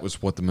there, that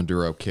was what the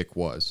Maduro kick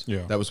was.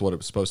 Yeah. That was what it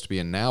was supposed to be.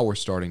 And now we're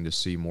starting to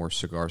see more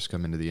cigars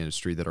come into the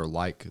industry that are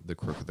like the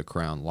Crook of the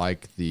Crown,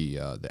 like the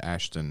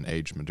Ashton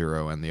Aged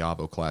Maduro and the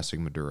Avo Classic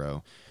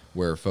Maduro,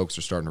 where folks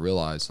are starting to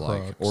realize,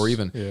 like, Crux, or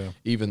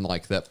even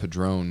like that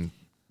Padron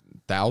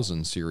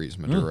 1000 series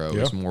Maduro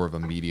is more of a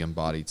medium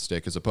bodied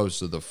stick as opposed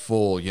to the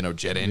full,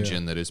 jet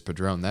engine that is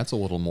Padron. That's a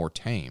little more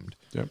tamed.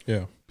 Yep.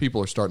 yeah.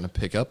 People are starting to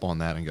pick up on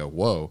that and go,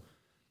 whoa,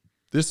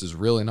 this is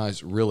really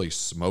nice, really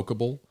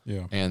smokable.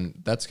 Yeah.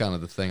 And that's kind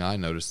of the thing I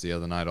noticed the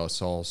other night I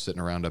saw sitting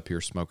around up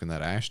here smoking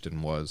that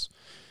Ashton was,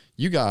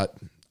 you got,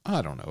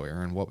 I don't know,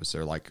 Aaron, what was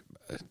there, like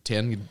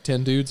 10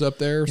 dudes up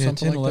there or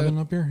something 10, like 11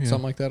 that? up here? Yeah.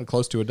 Something like that,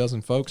 close to a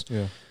dozen folks.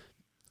 Yeah.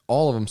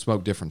 All of them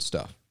smoke different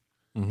stuff.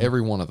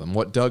 Every one of them.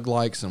 What Doug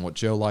likes and what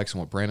Joe likes and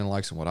what Brandon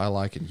likes and what I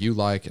like and you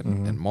like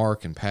and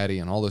Mark and Patty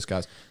and all those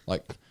guys,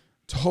 like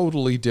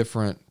totally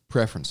different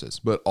preferences.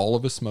 But all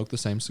of us smoke the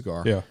same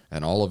cigar. Yeah.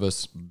 And all of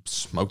us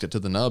smoked it to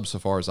the nub so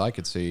far as I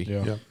could see.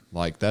 Yeah. Yeah.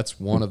 Like that's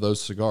one of those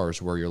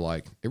cigars where you're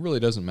like, it really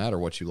doesn't matter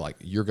what you like.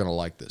 You're going to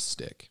like this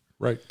stick.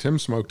 Right. Tim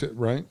smoked it,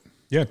 right?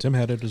 Yeah, Tim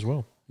had it as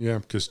well. Yeah,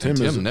 because Tim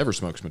Tim is never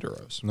smokes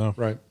Maduros. No.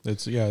 right.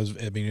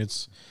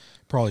 It's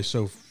probably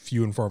so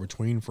few and far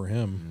between for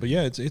him. But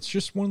yeah, it's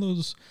just one of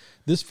those,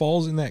 this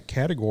falls in that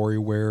category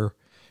where,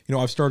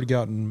 I've started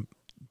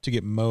to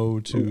get Mo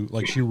to,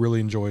 like, she really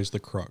enjoys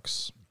the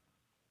Crux.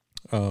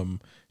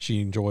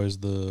 She enjoys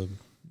the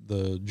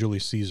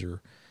Julius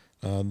Caesar,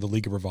 the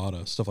Liga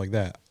Bravada, stuff like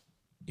that.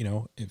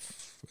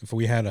 If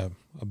we had a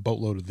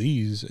boatload of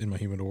these in my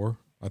humidor,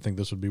 I think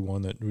this would be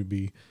one that would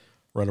be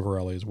right up her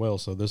alley as well.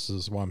 So this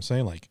is why I'm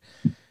saying, like,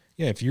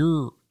 yeah, if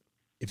you're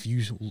if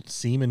you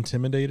seem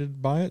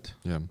intimidated by it,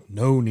 Yeah.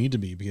 no need to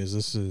be, because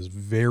this is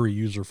very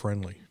user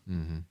friendly.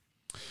 Mm-hmm.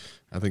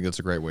 I think that's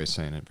a great way of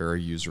saying it.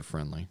 Very user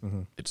friendly.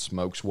 Mm-hmm. It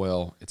smokes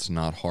well. It's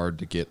not hard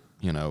to get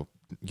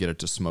it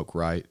to smoke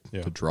right,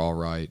 Yeah. to draw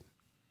right,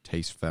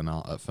 taste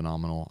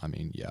phenomenal. I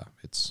mean, yeah,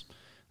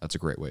 that's a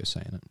great way of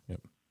saying it. Yep.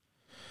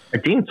 I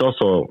think it's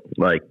also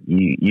like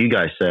you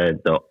guys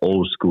said, the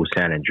old school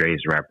San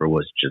Andreas wrapper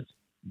was just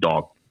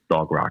dog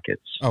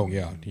rockets. Oh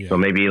yeah. So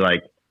maybe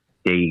like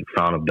they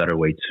found a better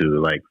way to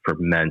like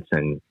ferment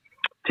and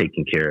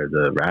taking care of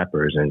the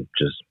wrappers and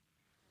just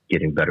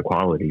getting better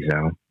qualities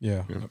now.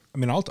 Yeah. I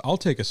mean, I'll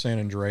take a San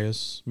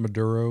Andreas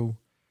Maduro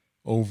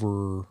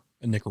over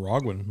a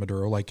Nicaraguan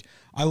Maduro. Like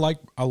I like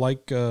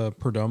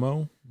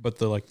Perdomo, but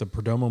the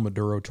Perdomo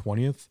Maduro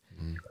 20th,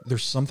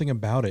 there's something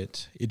about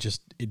it.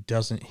 It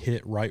doesn't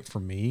hit right for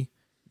me.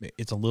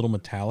 It's a little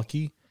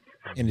metallic-y,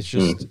 and it's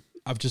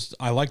just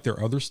I like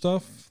their other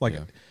stuff,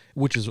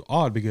 which is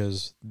odd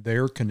because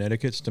their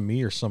Connecticut's to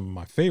me are some of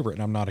my favorite,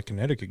 and I'm not a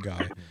Connecticut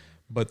guy,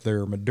 but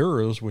their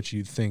Maduros, which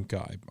you'd think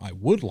I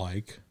would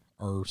like,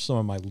 are some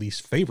of my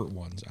least favorite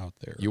ones out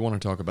there. You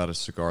want to talk about a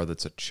cigar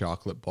that's a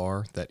chocolate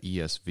bar? That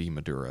ESV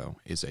Maduro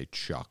is a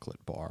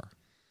chocolate bar.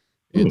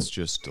 It's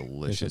just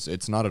delicious.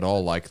 It's not at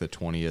all like the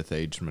 20th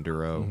aged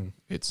Maduro. Mm-hmm.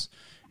 It's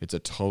a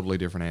totally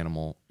different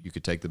animal. You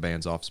could take the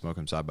bands off, smoke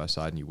them side by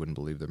side, and you wouldn't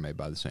believe they're made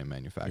by the same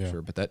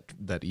manufacturer. Yeah. But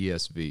that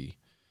ESV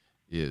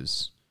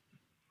is,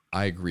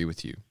 I agree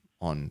with you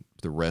on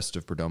the rest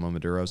of Perdomo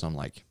Maduros. I'm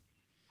like,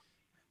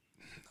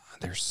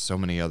 there's so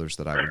many others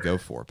that I would go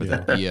for, but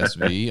that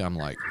ESV, I'm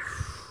like,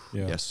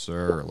 yes,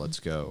 sir, let's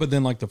go. But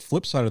then, like the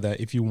flip side of that,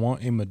 if you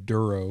want a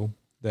Maduro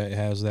that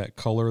has that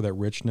color, that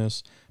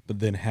richness, but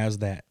then has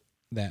that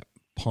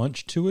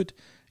punch to it,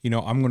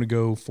 I'm going to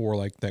go for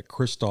like that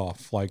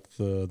Christoph, like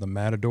the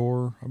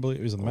Matador, I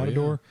believe. Is it the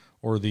Matador?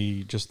 Or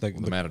the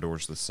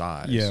Matador's the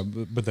size. Yeah,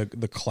 but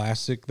the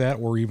classic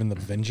or even the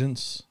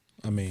Vengeance.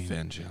 I mean,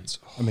 Vengeance.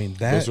 I mean,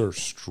 those are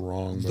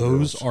strong.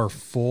 Those are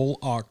full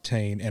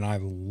octane, and I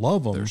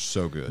love them. They're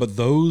so good. But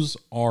those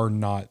are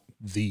not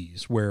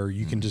these, where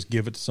you can just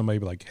give it to somebody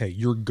like, hey,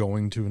 you're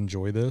going to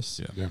enjoy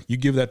this. Yeah. You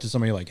give that to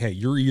somebody like, hey,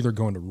 you're either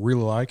going to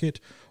really like it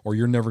or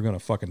you're never going to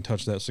fucking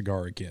touch that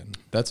cigar again.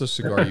 That's a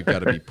cigar you've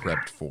got to be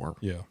prepped for.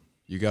 Yeah.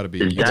 You got to be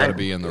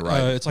in the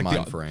right it's like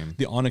mind frame.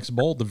 The Onyx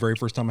Bolt, the very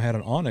first time I had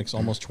an Onyx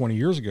almost 20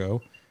 years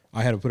ago,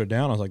 I had to put it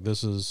down. I was like,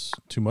 this is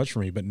too much for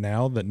me. But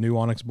now that new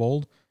Onyx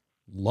Bolt,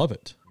 love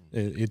it.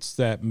 It's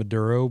that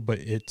Maduro, but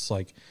it's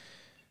like,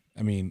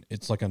 I mean,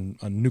 it's like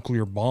a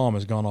nuclear bomb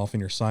has gone off in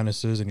your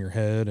sinuses and your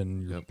head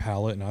and your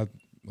palate, and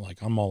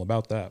I'm all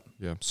about that.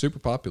 Yeah, super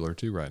popular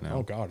too right now.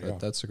 Oh God, yeah.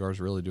 That cigar's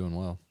really doing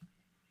well.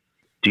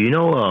 Do you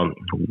know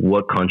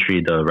what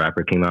country the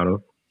wrapper came out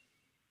of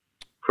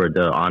for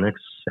the Onyx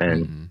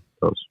and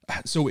those?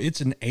 So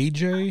it's an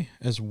AJ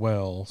as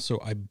well.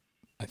 So I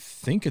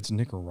think it's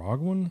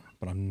Nicaraguan,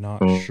 but I'm not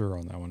sure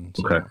on that one.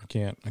 So I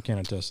can't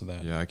attest to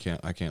that. Yeah,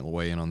 I can't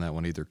weigh in on that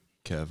one either,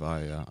 Kev.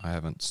 I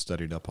haven't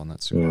studied up on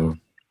that cigar.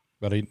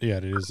 But it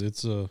is.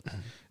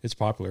 It's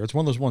popular. It's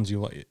one of those ones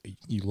you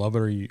love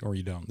it or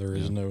you don't. There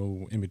is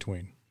no in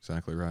between.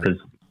 Exactly right. Because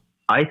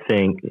I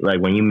think like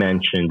when you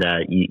mentioned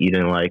that you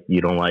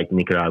don't like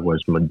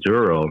Nicaragua's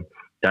Maduro,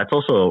 that's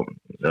also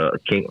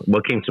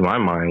what came to my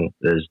mind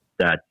is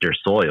that their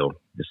soil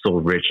is so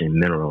rich in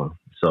mineral.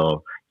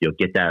 So you'll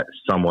get that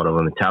somewhat of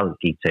a metallic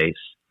taste.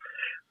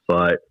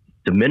 But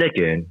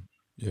Dominican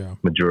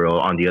Maduro,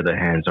 on the other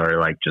hand, are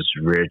like just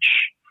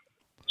rich,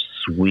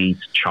 sweet,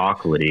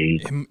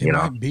 chocolatey. It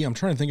might be. I'm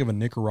trying to think of a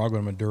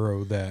Nicaraguan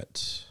Maduro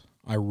that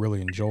I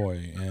really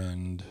enjoy.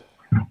 And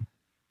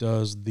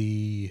does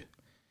the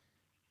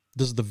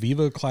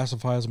Viva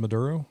classify as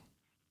Maduro?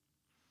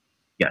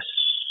 Yes.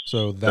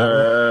 So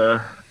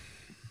that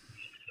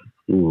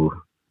ooh.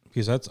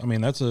 Because that's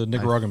a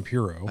Nicaraguan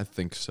Puro. I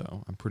think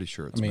so. I'm pretty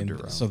sure it's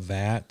Maduro. So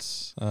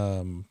that's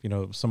some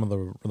of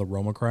the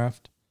Roma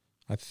Craft,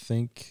 I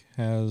think,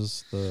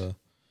 has the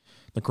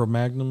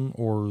Cro-Magnon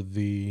or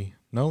the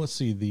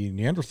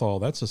Neanderthal.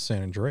 That's a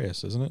San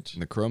Andreas, isn't it?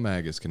 The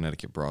Cro-Mag is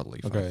Connecticut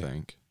Broadleaf, I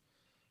think.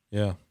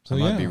 Yeah. So I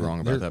might be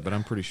wrong about that, but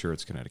I'm pretty sure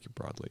it's Connecticut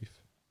Broadleaf.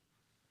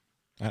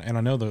 And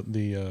I know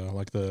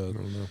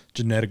the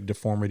genetic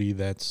deformity.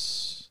 I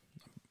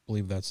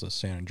believe that's a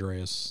San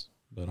Andreas,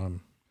 but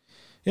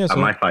yeah. So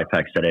got my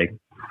 5-packs today.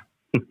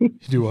 You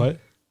do what?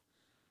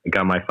 I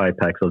got my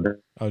 5-packs of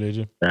that. Oh, did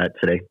you? That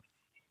today.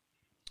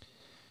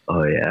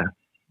 Oh yeah.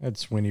 I had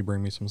Sweeney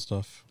bring me some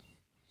stuff.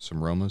 Some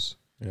Romas.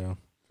 Yeah.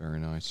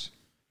 Very nice.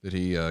 Did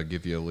he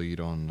give you a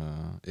lead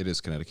on? It is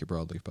Connecticut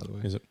Broadleaf, by the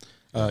way. Is it?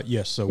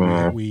 Yes.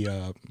 So we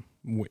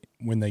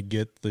when they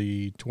get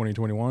the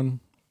 2021,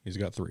 he's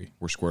got 3.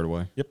 We're squared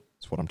away. Yep.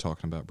 That's what I'm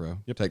talking about, bro.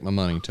 Yep. Take my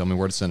money. Tell me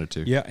where to send it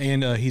to. Yeah,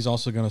 and he's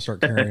also going to start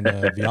carrying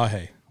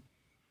Viaje.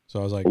 So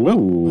I was like,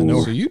 ooh. I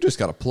know. So you just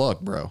got a plug,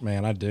 bro.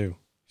 Man, I do. You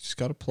just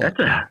got a plug.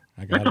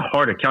 That's a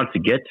hard account to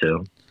get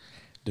to.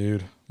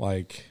 Dude,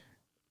 like,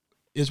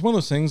 it's one of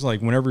those things,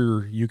 like,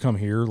 whenever you come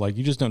here, like,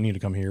 you just don't need to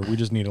come here. We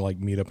just need to, like,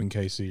 meet up in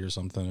KC or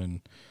something and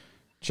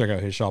check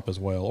out his shop as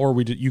well.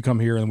 Or you come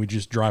here and we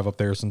just drive up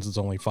there since it's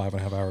only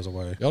 5.5 hours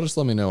away. Y'all just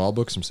let me know. I'll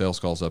book some sales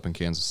calls up in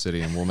Kansas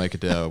City, and we'll make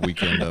it a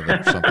weekend of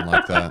it or something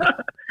like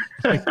that.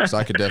 So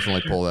I could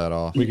definitely pull that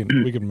off. We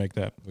can make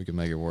that. We can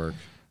make it work.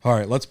 All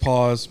right, let's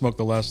pause, smoke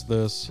the last of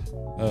this,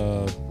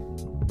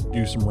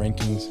 do some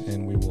rankings,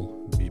 and we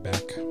will be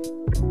back.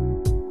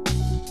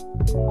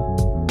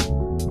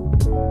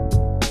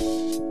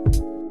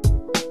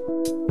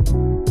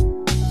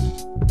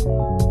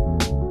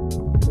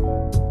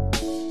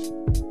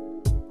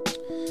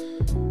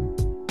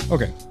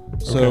 Okay,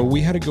 so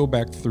we had to go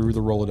back through the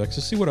Rolodex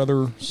to see what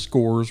other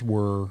scores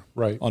were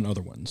on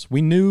other ones.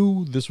 We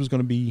knew this was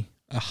going to be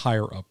a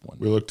higher up one.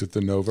 We looked at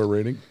the Nova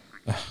rating.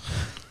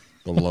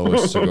 The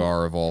lowest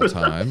cigar of all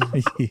time.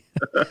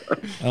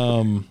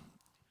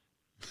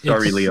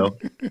 Sorry, Leo.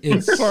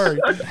 Sorry.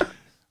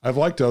 I've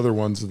liked other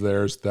ones of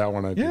theirs. That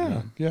one I did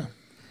not. Yeah.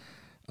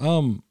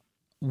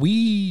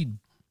 We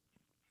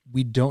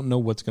don't know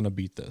what's going to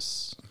beat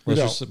this. Let's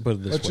just put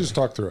it this way. Let's just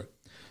talk through it.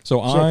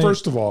 So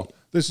first of all,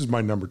 this is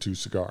my number 2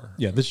 cigar.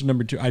 Yeah, this is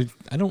number 2. I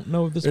don't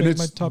know if this makes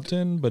my top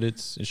 10, but it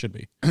should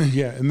be.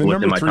 Yeah, and the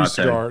number 3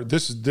 cigar.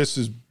 This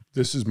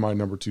is my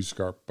number 2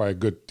 cigar by a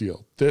good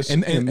deal. This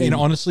and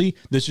honestly,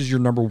 this is your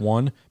number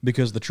 1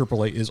 because the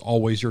AAA is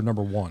always your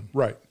number 1.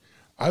 Right.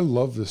 I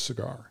love this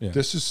cigar. Yeah.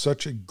 This is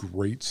such a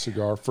great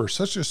cigar for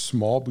such a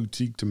small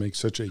boutique to make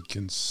such a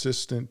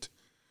consistently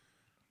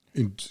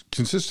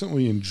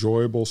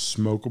enjoyable,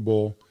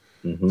 smokable.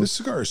 Mm-hmm. This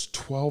cigar is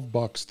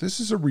 $12. This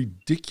is a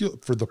ridiculous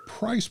for the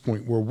price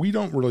point where we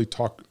don't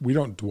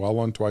dwell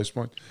on price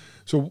point.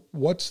 So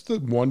what's the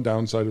one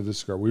downside of this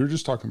cigar? We were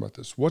just talking about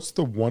this. What's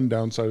the one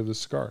downside of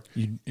this cigar?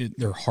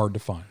 They're hard to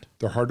find.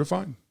 They're hard to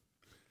find.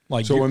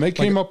 So when they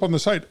came up on the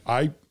site,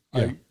 I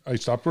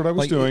stopped what I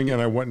was doing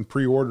and I went and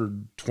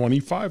pre-ordered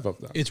 25 of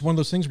them. It's one of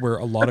those things where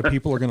a lot of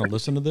people are going to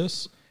listen to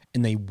this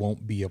and they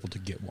won't be able to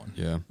get one.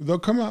 Yeah. They'll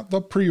come out, they'll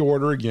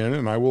pre-order again,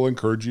 and I will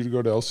encourage you to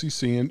go to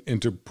LCC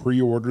and to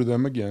pre-order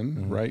them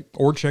again, right?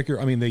 Or check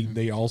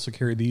they also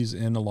carry these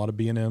in a lot of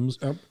B&Ms.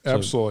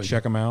 Absolutely. So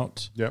check them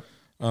out. Yep.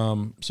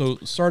 So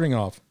starting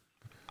off,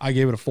 I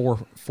gave it a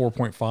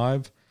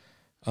 4.5.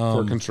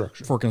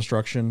 For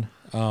construction.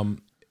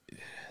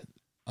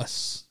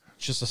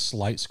 Just a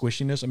slight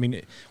squishiness. I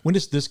mean, when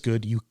it's this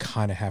good, you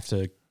kind of have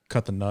to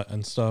cut the nut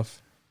and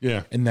stuff.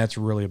 Yeah. And that's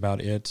really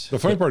about it. The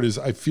funny part is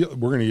I feel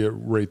we're going to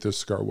rate this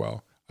cigar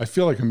well. I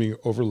feel like I'm being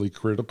overly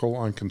critical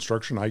on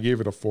construction. I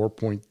gave it a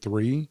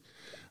 4.3.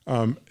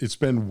 It's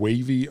been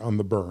wavy on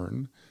the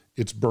burn.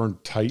 It's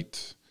burned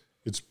tight.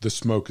 The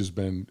smoke has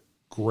been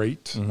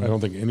great. Mm-hmm. I don't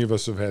think any of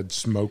us have had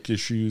smoke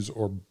issues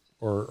or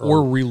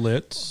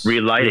relit.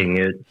 Relighting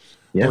it.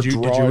 Yeah. Did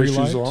you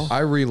relight?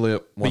 I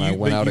relit when I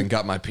went out and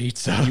got my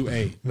pizza. You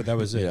ate, but that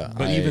was it. Yeah,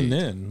 but even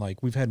then,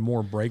 like we've had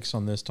more breaks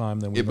on this time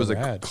than we've ever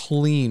had. It was a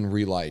clean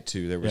relight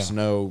too. There was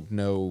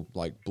no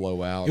like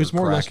blowout. It was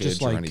more or less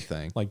just like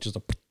anything. Like just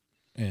a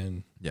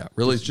and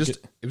really it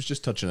was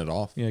just touching it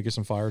off. Yeah, get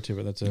some fire to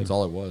it. That's it. That's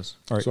all it was.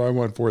 All right. So I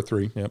went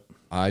 4.3. Yep.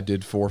 I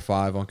did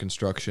 4.5 on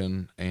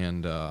construction,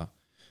 and I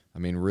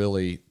mean,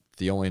 really,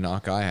 the only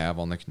knock I have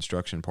on the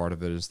construction part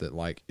of it is that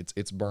like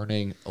it's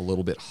burning a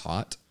little bit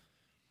hot.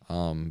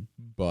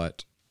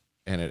 But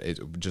it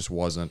just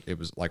wasn't. It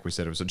was like we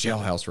said, it was a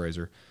jailhouse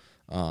razor.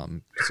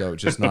 So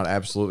just not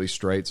absolutely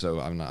straight. So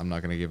I'm not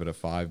going to give it a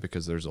 5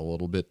 because there's a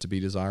little bit to be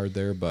desired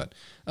there. But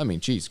I mean,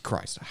 geez,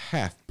 Christ, a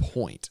half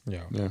point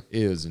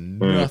is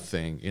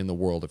nothing in the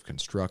world of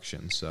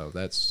construction. So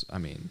that's, I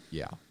mean,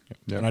 yeah.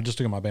 And I just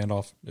took my band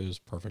off. It was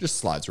perfect. Just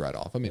slides right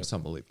off. I mean, it's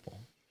unbelievable.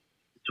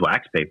 It's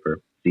wax paper.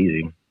 It's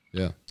easy.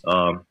 Yeah.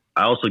 I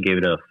also gave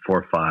it a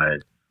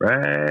 4.5.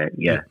 Right?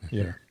 Yeah.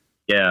 Yeah.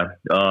 Yeah,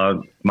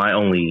 my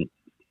only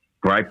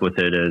gripe with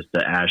it is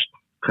the ash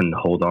couldn't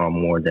hold on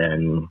more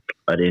than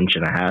an inch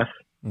and a half.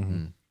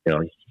 Mm-hmm. You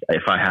know,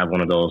 if I have one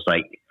of those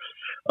like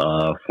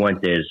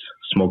Fuentes,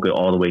 smoke it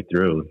all the way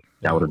through,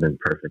 that would have been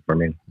perfect for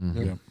me.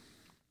 Mm-hmm.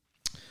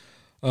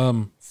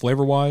 Yeah.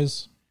 Flavor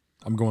wise,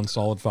 I'm going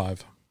solid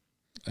 5.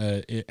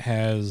 It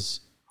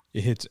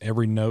hits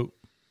every note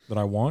that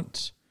I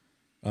want.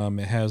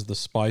 It has the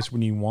spice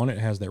when you want it.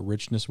 It has that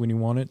richness when you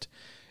want it.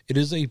 It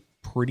is a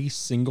pretty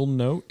single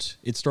note.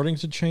 It's starting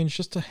to change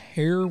just a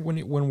hair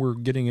when we're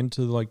getting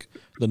into like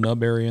the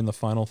nub area in the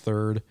final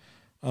third.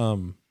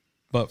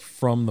 But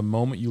from the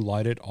moment you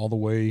light it all the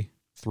way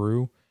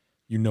through,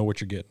 you know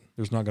what you're getting.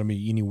 There's not going to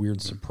be any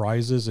weird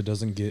surprises. It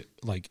doesn't get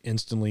like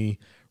instantly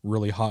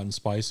really hot and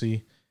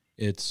spicy.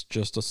 It's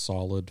just a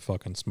solid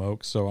fucking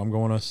smoke. So I'm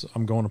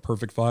going a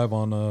perfect 5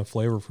 on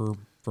flavor for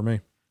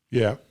me.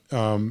 Yeah.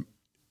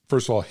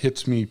 First of all,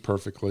 hits me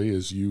perfectly,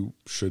 as you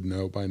should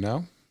know by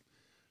now.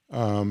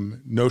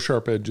 No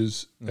sharp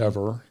edges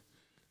ever.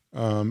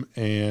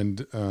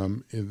 It's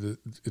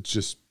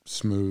just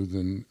smooth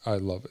and I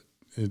love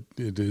it.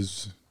 It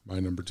is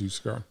my number 2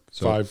 cigar.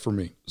 5 for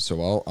me.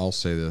 So I'll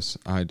say this.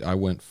 I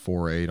went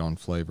 4.8 on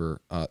flavor.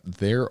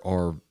 There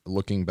are,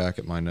 looking back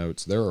at my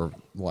notes, there are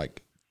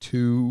like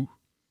 2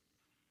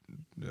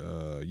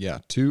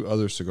 two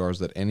other cigars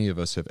that any of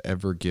us have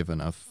ever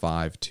given a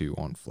 5 to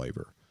on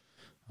flavor.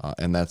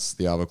 And that's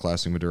the Avo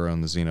Classic Maduro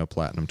and the Zeno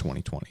Platinum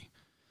 2020.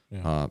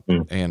 Yeah.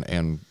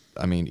 And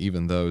I mean,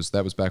 even those,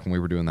 that was back when we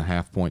were doing the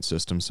half point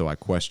system. So I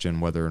question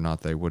whether or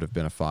not they would have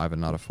been a 5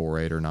 and not a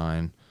 4.8 or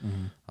 9.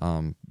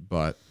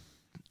 But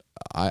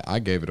I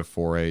gave it a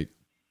 4.8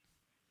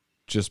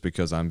 just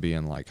because I'm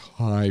being like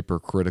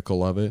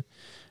hypercritical of it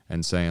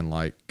and saying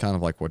like, kind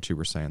of like what you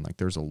were saying, like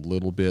there's a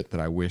little bit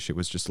that I wish it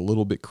was just a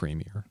little bit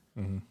creamier.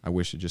 I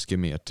wish it just give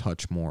me a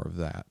touch more of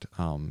that.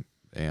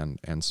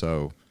 And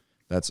so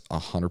that's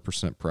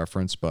 100%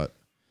 preference, but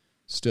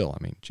still,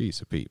 I mean,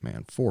 geez, Pete,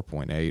 man,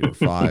 4.8 or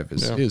 5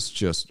 is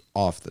just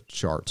off the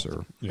charts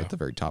or at the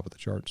very top of the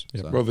charts.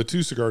 So. Well, the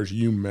two cigars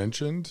you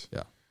mentioned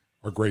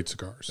are great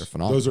cigars. They're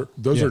phenomenal.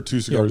 Those are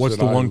two cigars. What's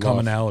that the one love.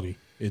 commonality?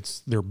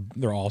 It's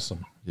they're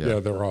awesome. Yeah,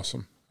 they're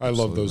awesome. I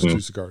love those two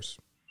cigars.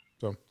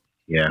 So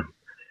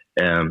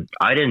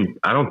I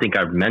don't think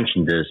I've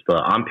mentioned this,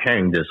 but I'm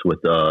pairing this with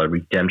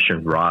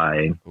Redemption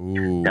Rye.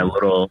 Ooh. That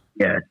little,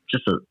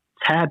 just a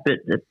tad bit,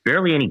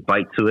 barely any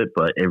bite to it,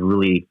 but it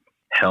really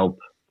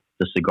helped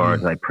the cigar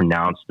to like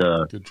pronounce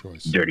the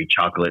dirty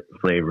chocolate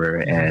flavor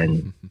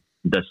and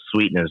the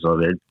sweetness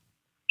of it.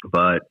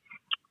 But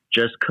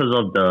just because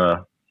of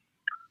the,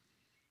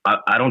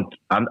 I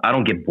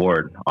don't get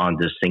bored on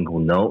this single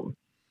note,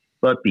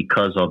 but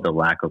because of the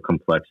lack of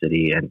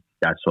complexity, and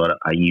that's what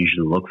I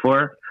usually look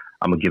for,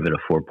 I'm gonna give it a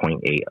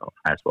 4.8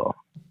 as well.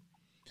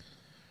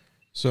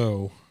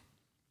 So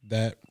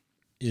that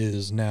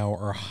is now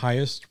our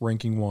highest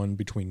ranking one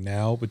between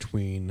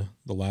the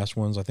last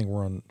ones. I think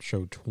we're on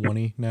show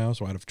 20 now.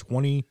 So out of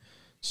 20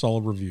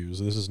 solid reviews,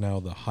 this is now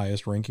the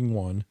highest ranking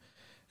one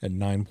at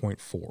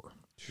 9.4.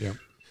 Yeah.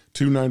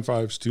 2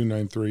 9.5s, 2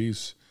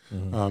 9.3s.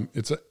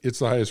 It's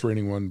the highest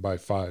rating one by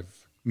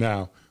 5.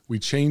 Now we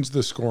changed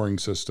the scoring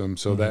system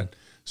so that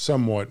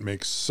somewhat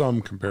makes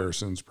some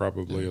comparisons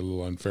probably a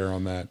little unfair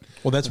on that.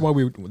 Well, that's why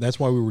we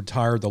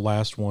retired the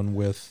last one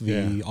with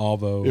the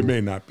Avo. It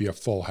may not be a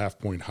full half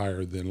point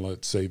higher than,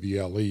 let's say,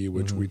 the LE,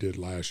 which we did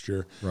last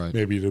year. Right.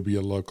 Maybe it'll be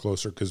a little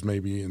closer because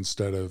maybe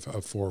instead of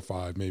a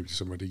 4.5, maybe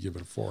somebody give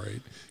it a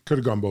 4.8. Could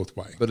have gone both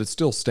ways. But it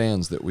still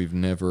stands that we've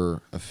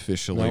never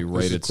officially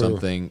rated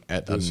something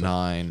at a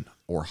 9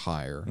 or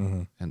higher.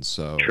 And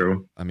so,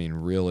 True. I mean,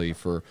 really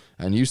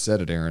and you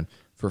said it, Aaron,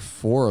 for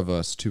 4 of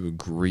us to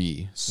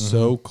agree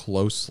so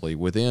closely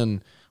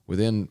within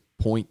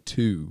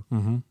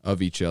 0.2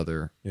 of each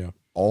other,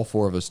 all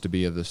 4 of us to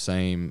be of the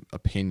same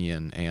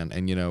opinion,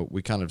 and you know,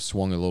 we kind of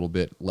swung a little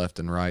bit left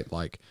and right,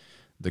 like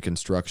the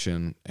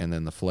construction and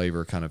then the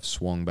flavor kind of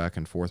swung back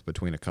and forth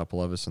between a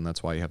couple of us, and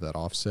that's why you have that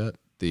offset.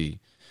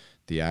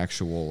 The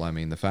actual, I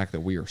mean, the fact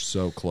that we are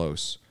so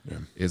close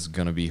is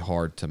going to be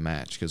hard to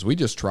match, because we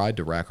just tried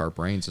to rack our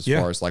brains as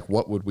far as like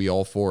what would we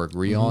all 4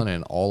 agree on,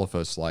 and all of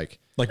us like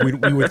we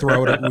would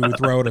throw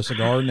out a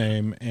cigar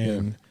name,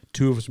 and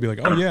 2 of us would be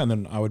like, oh yeah, and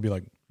then I would be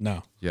like,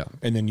 no,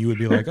 and then you would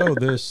be like, oh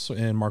this,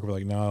 and Mark would be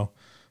like, no,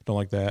 don't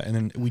like that, and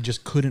then we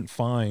just couldn't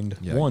find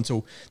one.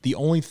 So the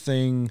only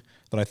thing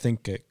that I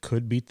think it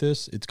could beat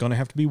this, it's going to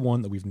have to be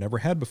one that we've never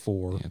had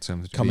before,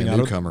 coming out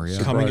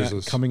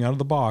of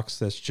the box,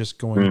 that's just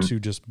going to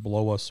just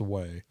blow us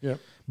away.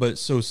 But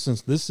so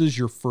since this is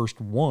your first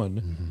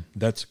one,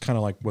 that's kind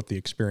of like what the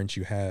experience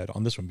you had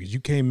on this one, because you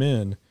came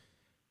in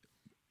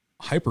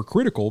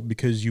hypercritical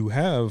because you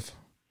have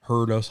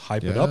heard us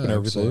hype it up and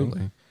everything.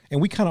 Absolutely. And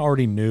we kind of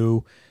already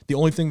knew the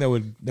only thing that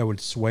would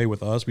sway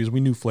with us, because we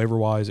knew flavor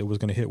wise it was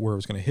going to hit where it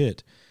was going to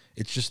hit.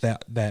 It's just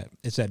that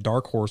it's that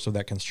dark horse of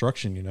that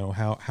construction, you know,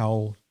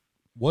 how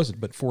was it?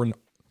 But for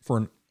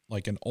an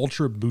like an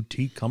ultra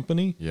boutique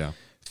company,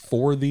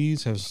 4 of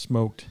these have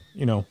smoked,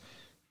 you know,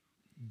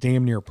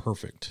 damn near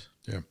perfect.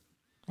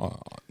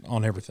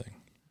 On everything.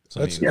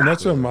 So, and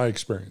that's been my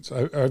experience.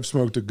 I've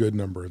smoked a good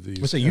number of these.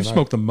 Let's say you've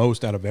smoked the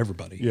most out of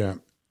everybody. Yeah.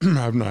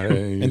 I've not had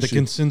any and the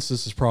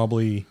consensus is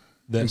probably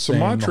that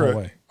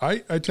Sumatra. I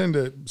tend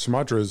to,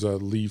 Sumatra is a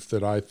leaf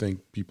that I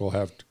think people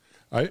have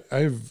I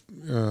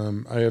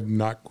have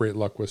not great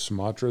luck with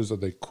Sumatras,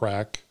 that they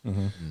crack,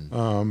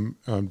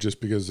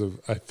 just because of,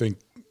 I think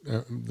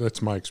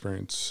that's my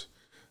experience.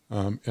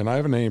 And I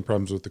haven't had any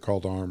problems with the call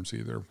to arms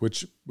either,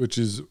 which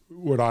is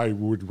what I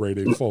would rate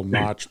a full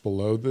notch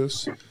below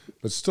this,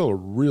 but still a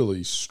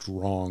really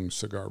strong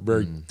cigar,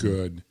 very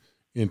good,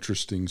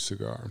 interesting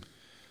cigar.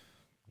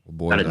 Well,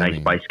 boy, got a nice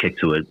spice kick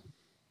to it.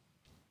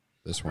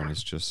 This one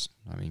is just,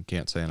 I mean,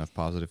 can't say enough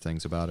positive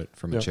things about it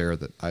from a chair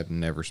that I've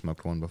never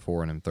smoked one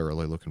before, and I'm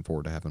thoroughly looking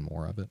forward to having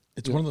more of it.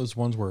 It's one of those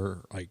ones where,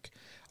 like,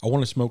 I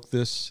want to smoke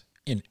this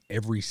in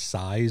every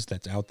size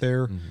that's out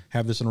there.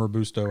 Have this in a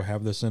Robusto,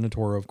 have this in a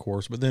Toro, of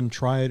course, but then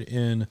try it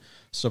in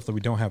stuff that we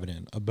don't have it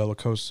in. A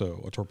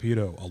Bellicoso, a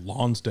Torpedo, a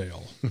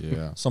Lonsdale.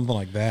 Something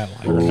like that.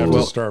 Like, we're going to have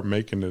to start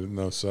making it in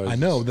those sizes. I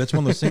know. That's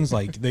one of those things,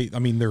 like,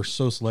 they're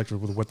so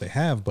selective with what they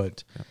have,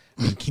 but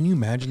I mean, can you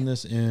imagine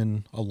this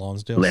in a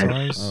Lonsdale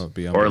size? Oh, it'd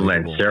be or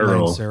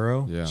unbelievable.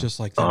 Lancero. Just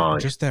like that,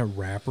 just that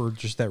wrapper,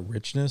 just that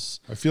richness.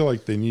 I feel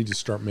like they need to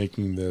start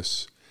making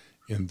this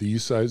in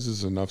these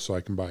sizes enough so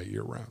I can buy it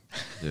year round.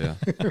 Yeah.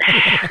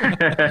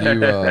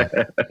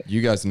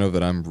 You guys know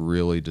that I'm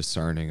really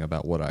discerning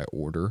about what I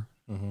order.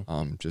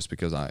 Just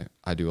because I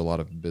do a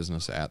lot of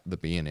business at the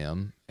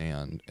B&M,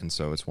 and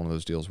so it's one of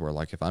those deals where,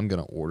 like, if I'm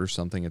going to order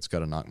something, it's got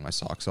to knock my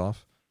socks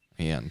off.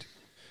 And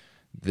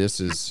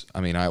this is,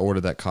 I mean, I ordered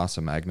that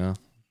Casa Magna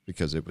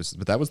because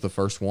but that was the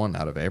first one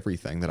out of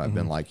everything that I've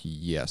been like,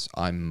 yes,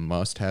 I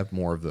must have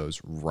more of those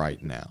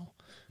right now.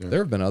 Yeah. There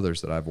have been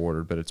others that I've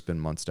ordered, but it's been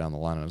months down the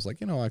line. And I was like,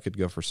 I could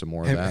go for some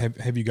more of that.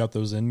 Have you got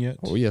those in yet?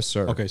 Oh, yes,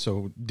 sir. Okay,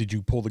 so did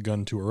you pull the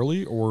gun too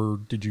early, or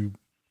did you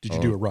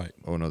do it right?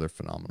 Oh no, they're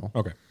phenomenal.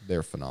 Okay,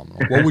 they're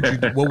phenomenal.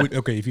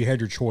 Okay, if you had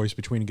your choice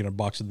between getting a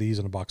box of these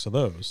and a box of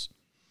those,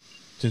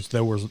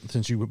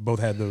 since you both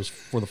had those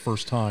for the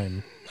first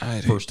time,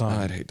 I'd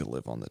hate to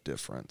live on the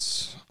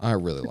difference. I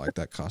really like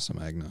that Casa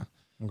Magna.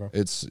 Okay,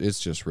 it's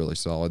just really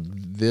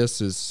solid.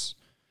 This is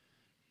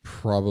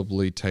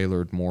probably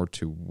tailored more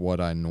to what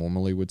I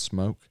normally would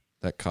smoke.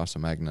 That Casa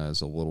Magna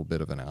is a little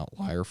bit of an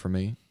outlier for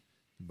me.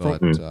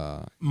 But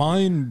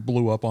mine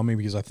blew up on me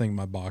because I think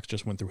my box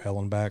just went through hell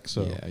and back.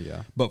 So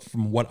yeah. But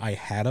from what I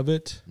had of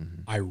it,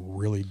 I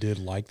really did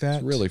like that.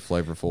 It's really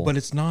flavorful. But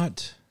it's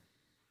not.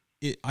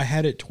 I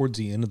had it towards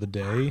the end of the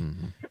day.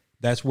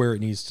 That's where it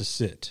needs to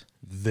sit.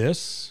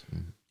 This,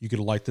 you could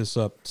light this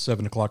up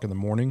 7 o'clock in the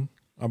morning,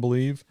 I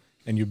believe,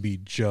 and you'd be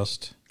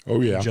just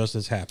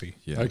as happy.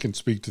 Yeah. I can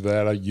speak to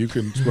that. You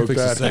can smoke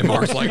that.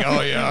 Mark's like,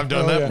 oh yeah, I've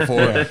done that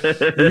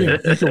before. Yeah.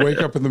 You can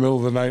wake up in the middle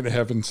of the night and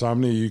have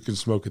insomnia. You can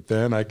smoke it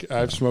then.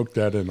 I've smoked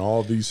that in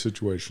all these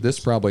situations. This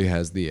probably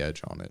has the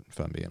edge on it, if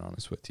I'm being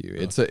honest with you.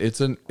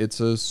 It's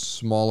a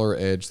smaller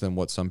edge than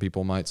what some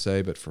people might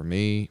say, but for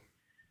me,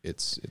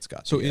 it's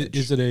got. So the edge.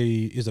 is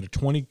it a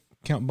 20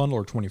 count bundle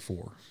or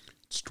 24?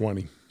 It's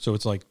 20. So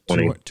it's like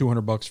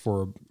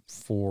 $200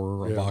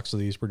 for a box of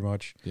these, pretty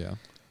much. Yeah.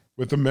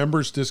 With the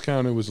members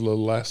discount, it was a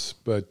little less,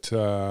 but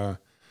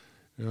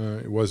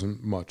it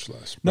wasn't much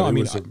less. But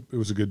it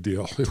was a good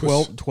deal.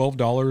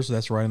 $12.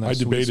 That's right in that. I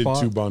sweet debated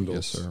spot. 2 bundles.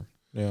 Yes, sir.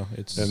 Yeah,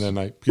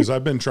 because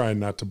I've been trying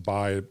not to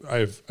buy. I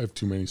have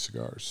too many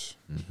cigars.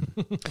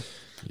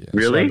 Yeah.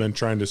 Really? So I've been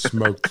trying to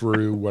smoke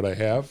through what I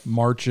have.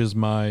 March is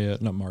my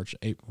not March.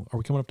 April. Are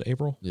we coming up to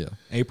April? Yeah.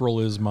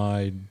 April is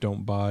my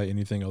don't buy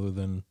anything other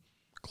than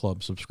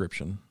club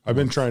subscription. I've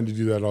been trying to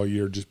do that all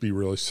year. Just be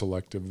really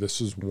selective.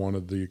 This is one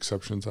of the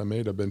exceptions I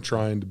made. I've been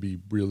trying to be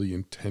really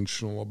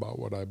intentional about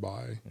what I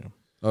buy. Yeah.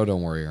 Oh,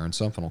 don't worry, Aaron.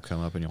 Something will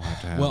come up and you'll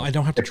have to have. Well, I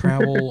don't have to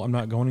travel. I'm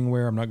not going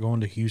anywhere. I'm not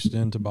going to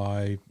Houston to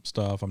buy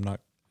stuff. I'm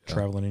not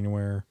traveling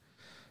anywhere.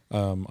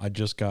 I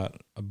just got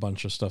a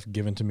bunch of stuff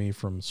given to me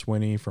from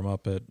Swinney from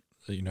up at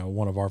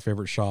one of our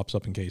favorite shops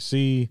up in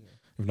KC,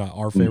 if not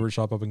our favorite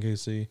shop up in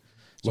KC.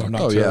 So I'm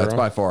not it's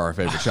by far our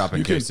favorite shop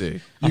in KC.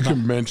 You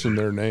can mention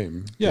their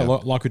name. Yeah,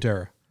 La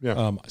Cutera.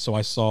 Yeah. So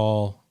I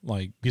saw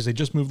because they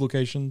just moved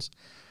locations.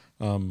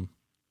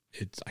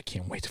 I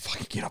can't wait to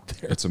fucking get up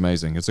there. It's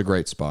amazing. It's a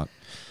great spot.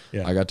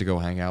 Yeah. I got to go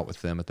hang out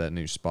with them at that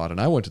new spot,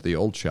 and I went to the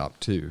old shop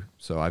too.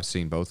 So I've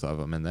seen both of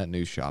them, and that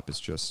new shop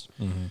is just.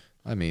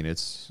 I mean,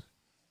 it's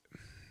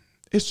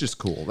just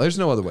cool. There's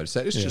no other way to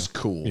say it. It's just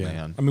cool,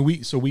 man. I mean,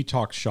 we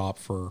talked shop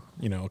for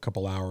a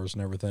couple hours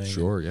and everything.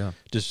 Sure, yeah.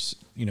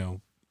 Just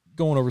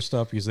going over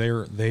stuff because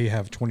they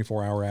have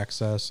 24-hour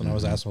access, and I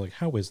was asking like,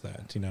 how is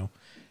that? And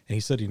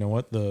he said, you know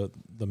what, the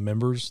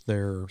members,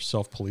 they're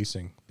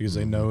self-policing because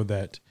they know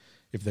that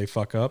if they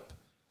fuck up,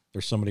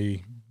 there's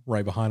somebody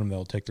right behind them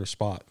that'll take their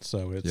spot.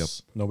 So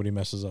it's nobody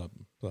messes up.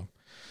 So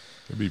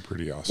it'd be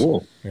pretty awesome.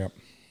 Cool. Yep.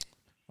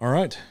 All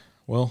right.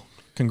 Well,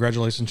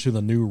 congratulations to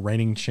the new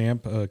reigning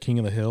champ, King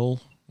of the Hill.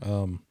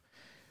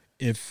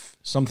 If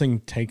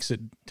something takes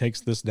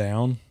this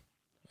down,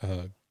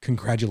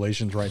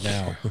 congratulations right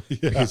now.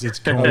 Because it's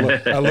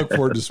going. I look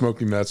forward to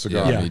smoking that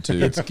cigar. Yeah, me too.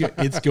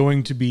 It's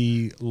going to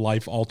be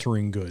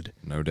life-altering good.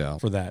 No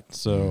doubt. For that.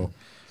 So,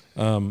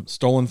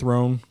 Stolen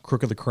Throne,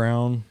 Crook of the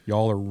Crown,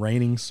 y'all are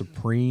reigning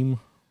supreme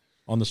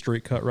on the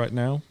straight cut right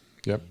now.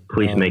 Yep.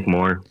 Please make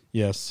more.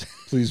 Yes.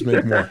 Please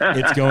make more.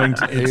 It's going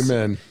to.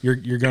 Amen. You're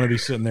going to be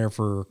sitting there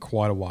for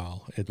quite a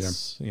while.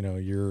 It's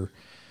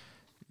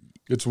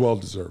It's well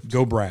deserved.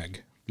 Go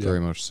brag.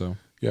 Very much so.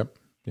 Yep.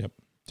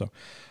 So,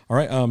 all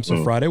right.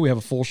 So Friday we have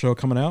a full show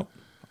coming out.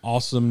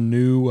 Awesome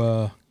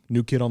new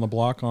kid on the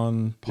block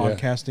on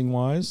podcasting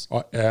wise.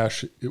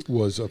 Ash, it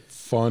was a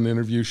fun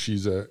interview.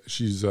 She's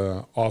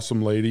a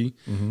awesome lady,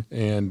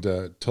 and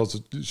tells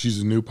us she's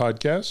a new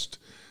podcast,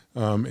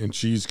 and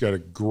she's got a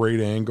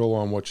great angle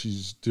on what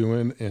she's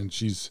doing, and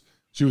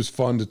she was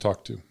fun to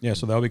talk to. Yeah,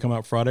 so that'll be coming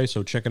out Friday.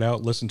 So check it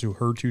out. Listen to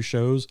her 2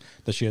 shows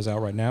that she has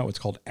out right now. It's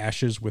called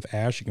Ashes with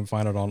Ash. You can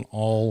find it on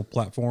all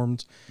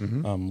platforms.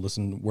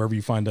 Listen wherever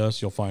you find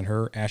us, you'll find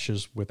her.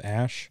 Ashes with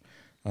Ash.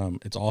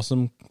 It's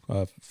awesome.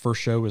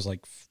 First show is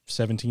like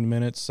 17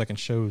 minutes. Second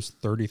show is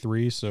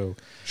 33. So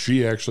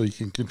she actually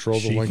can control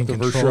the length of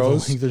her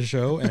shows. The length of the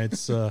show, and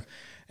it's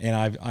and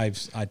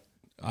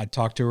I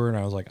talked to her and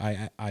I was like,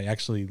 I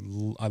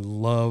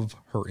love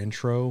her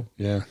intro.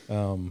 Yeah.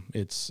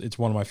 It's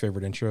one of my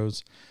favorite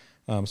intros.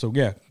 So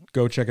yeah,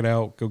 go check it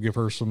out. Go give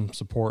her some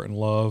support and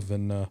love,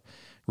 and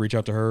reach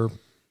out to her.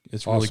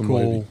 It's really Awesome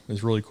cool. lady.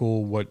 It's really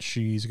cool what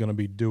she's going to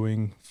be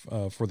doing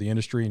for the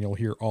industry, and you'll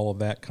hear all of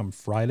that come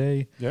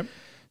Friday. Yep.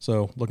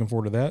 So looking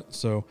forward to that.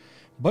 So,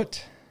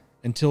 but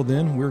until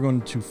then, we're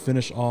going to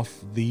finish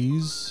off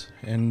these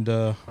and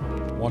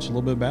watch a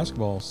little bit of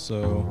basketball.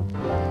 So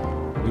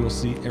we will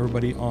see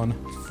everybody on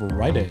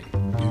Friday.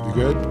 You be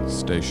good.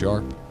 Stay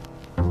sharp.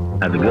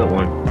 Have a good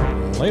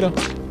one.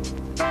 Later.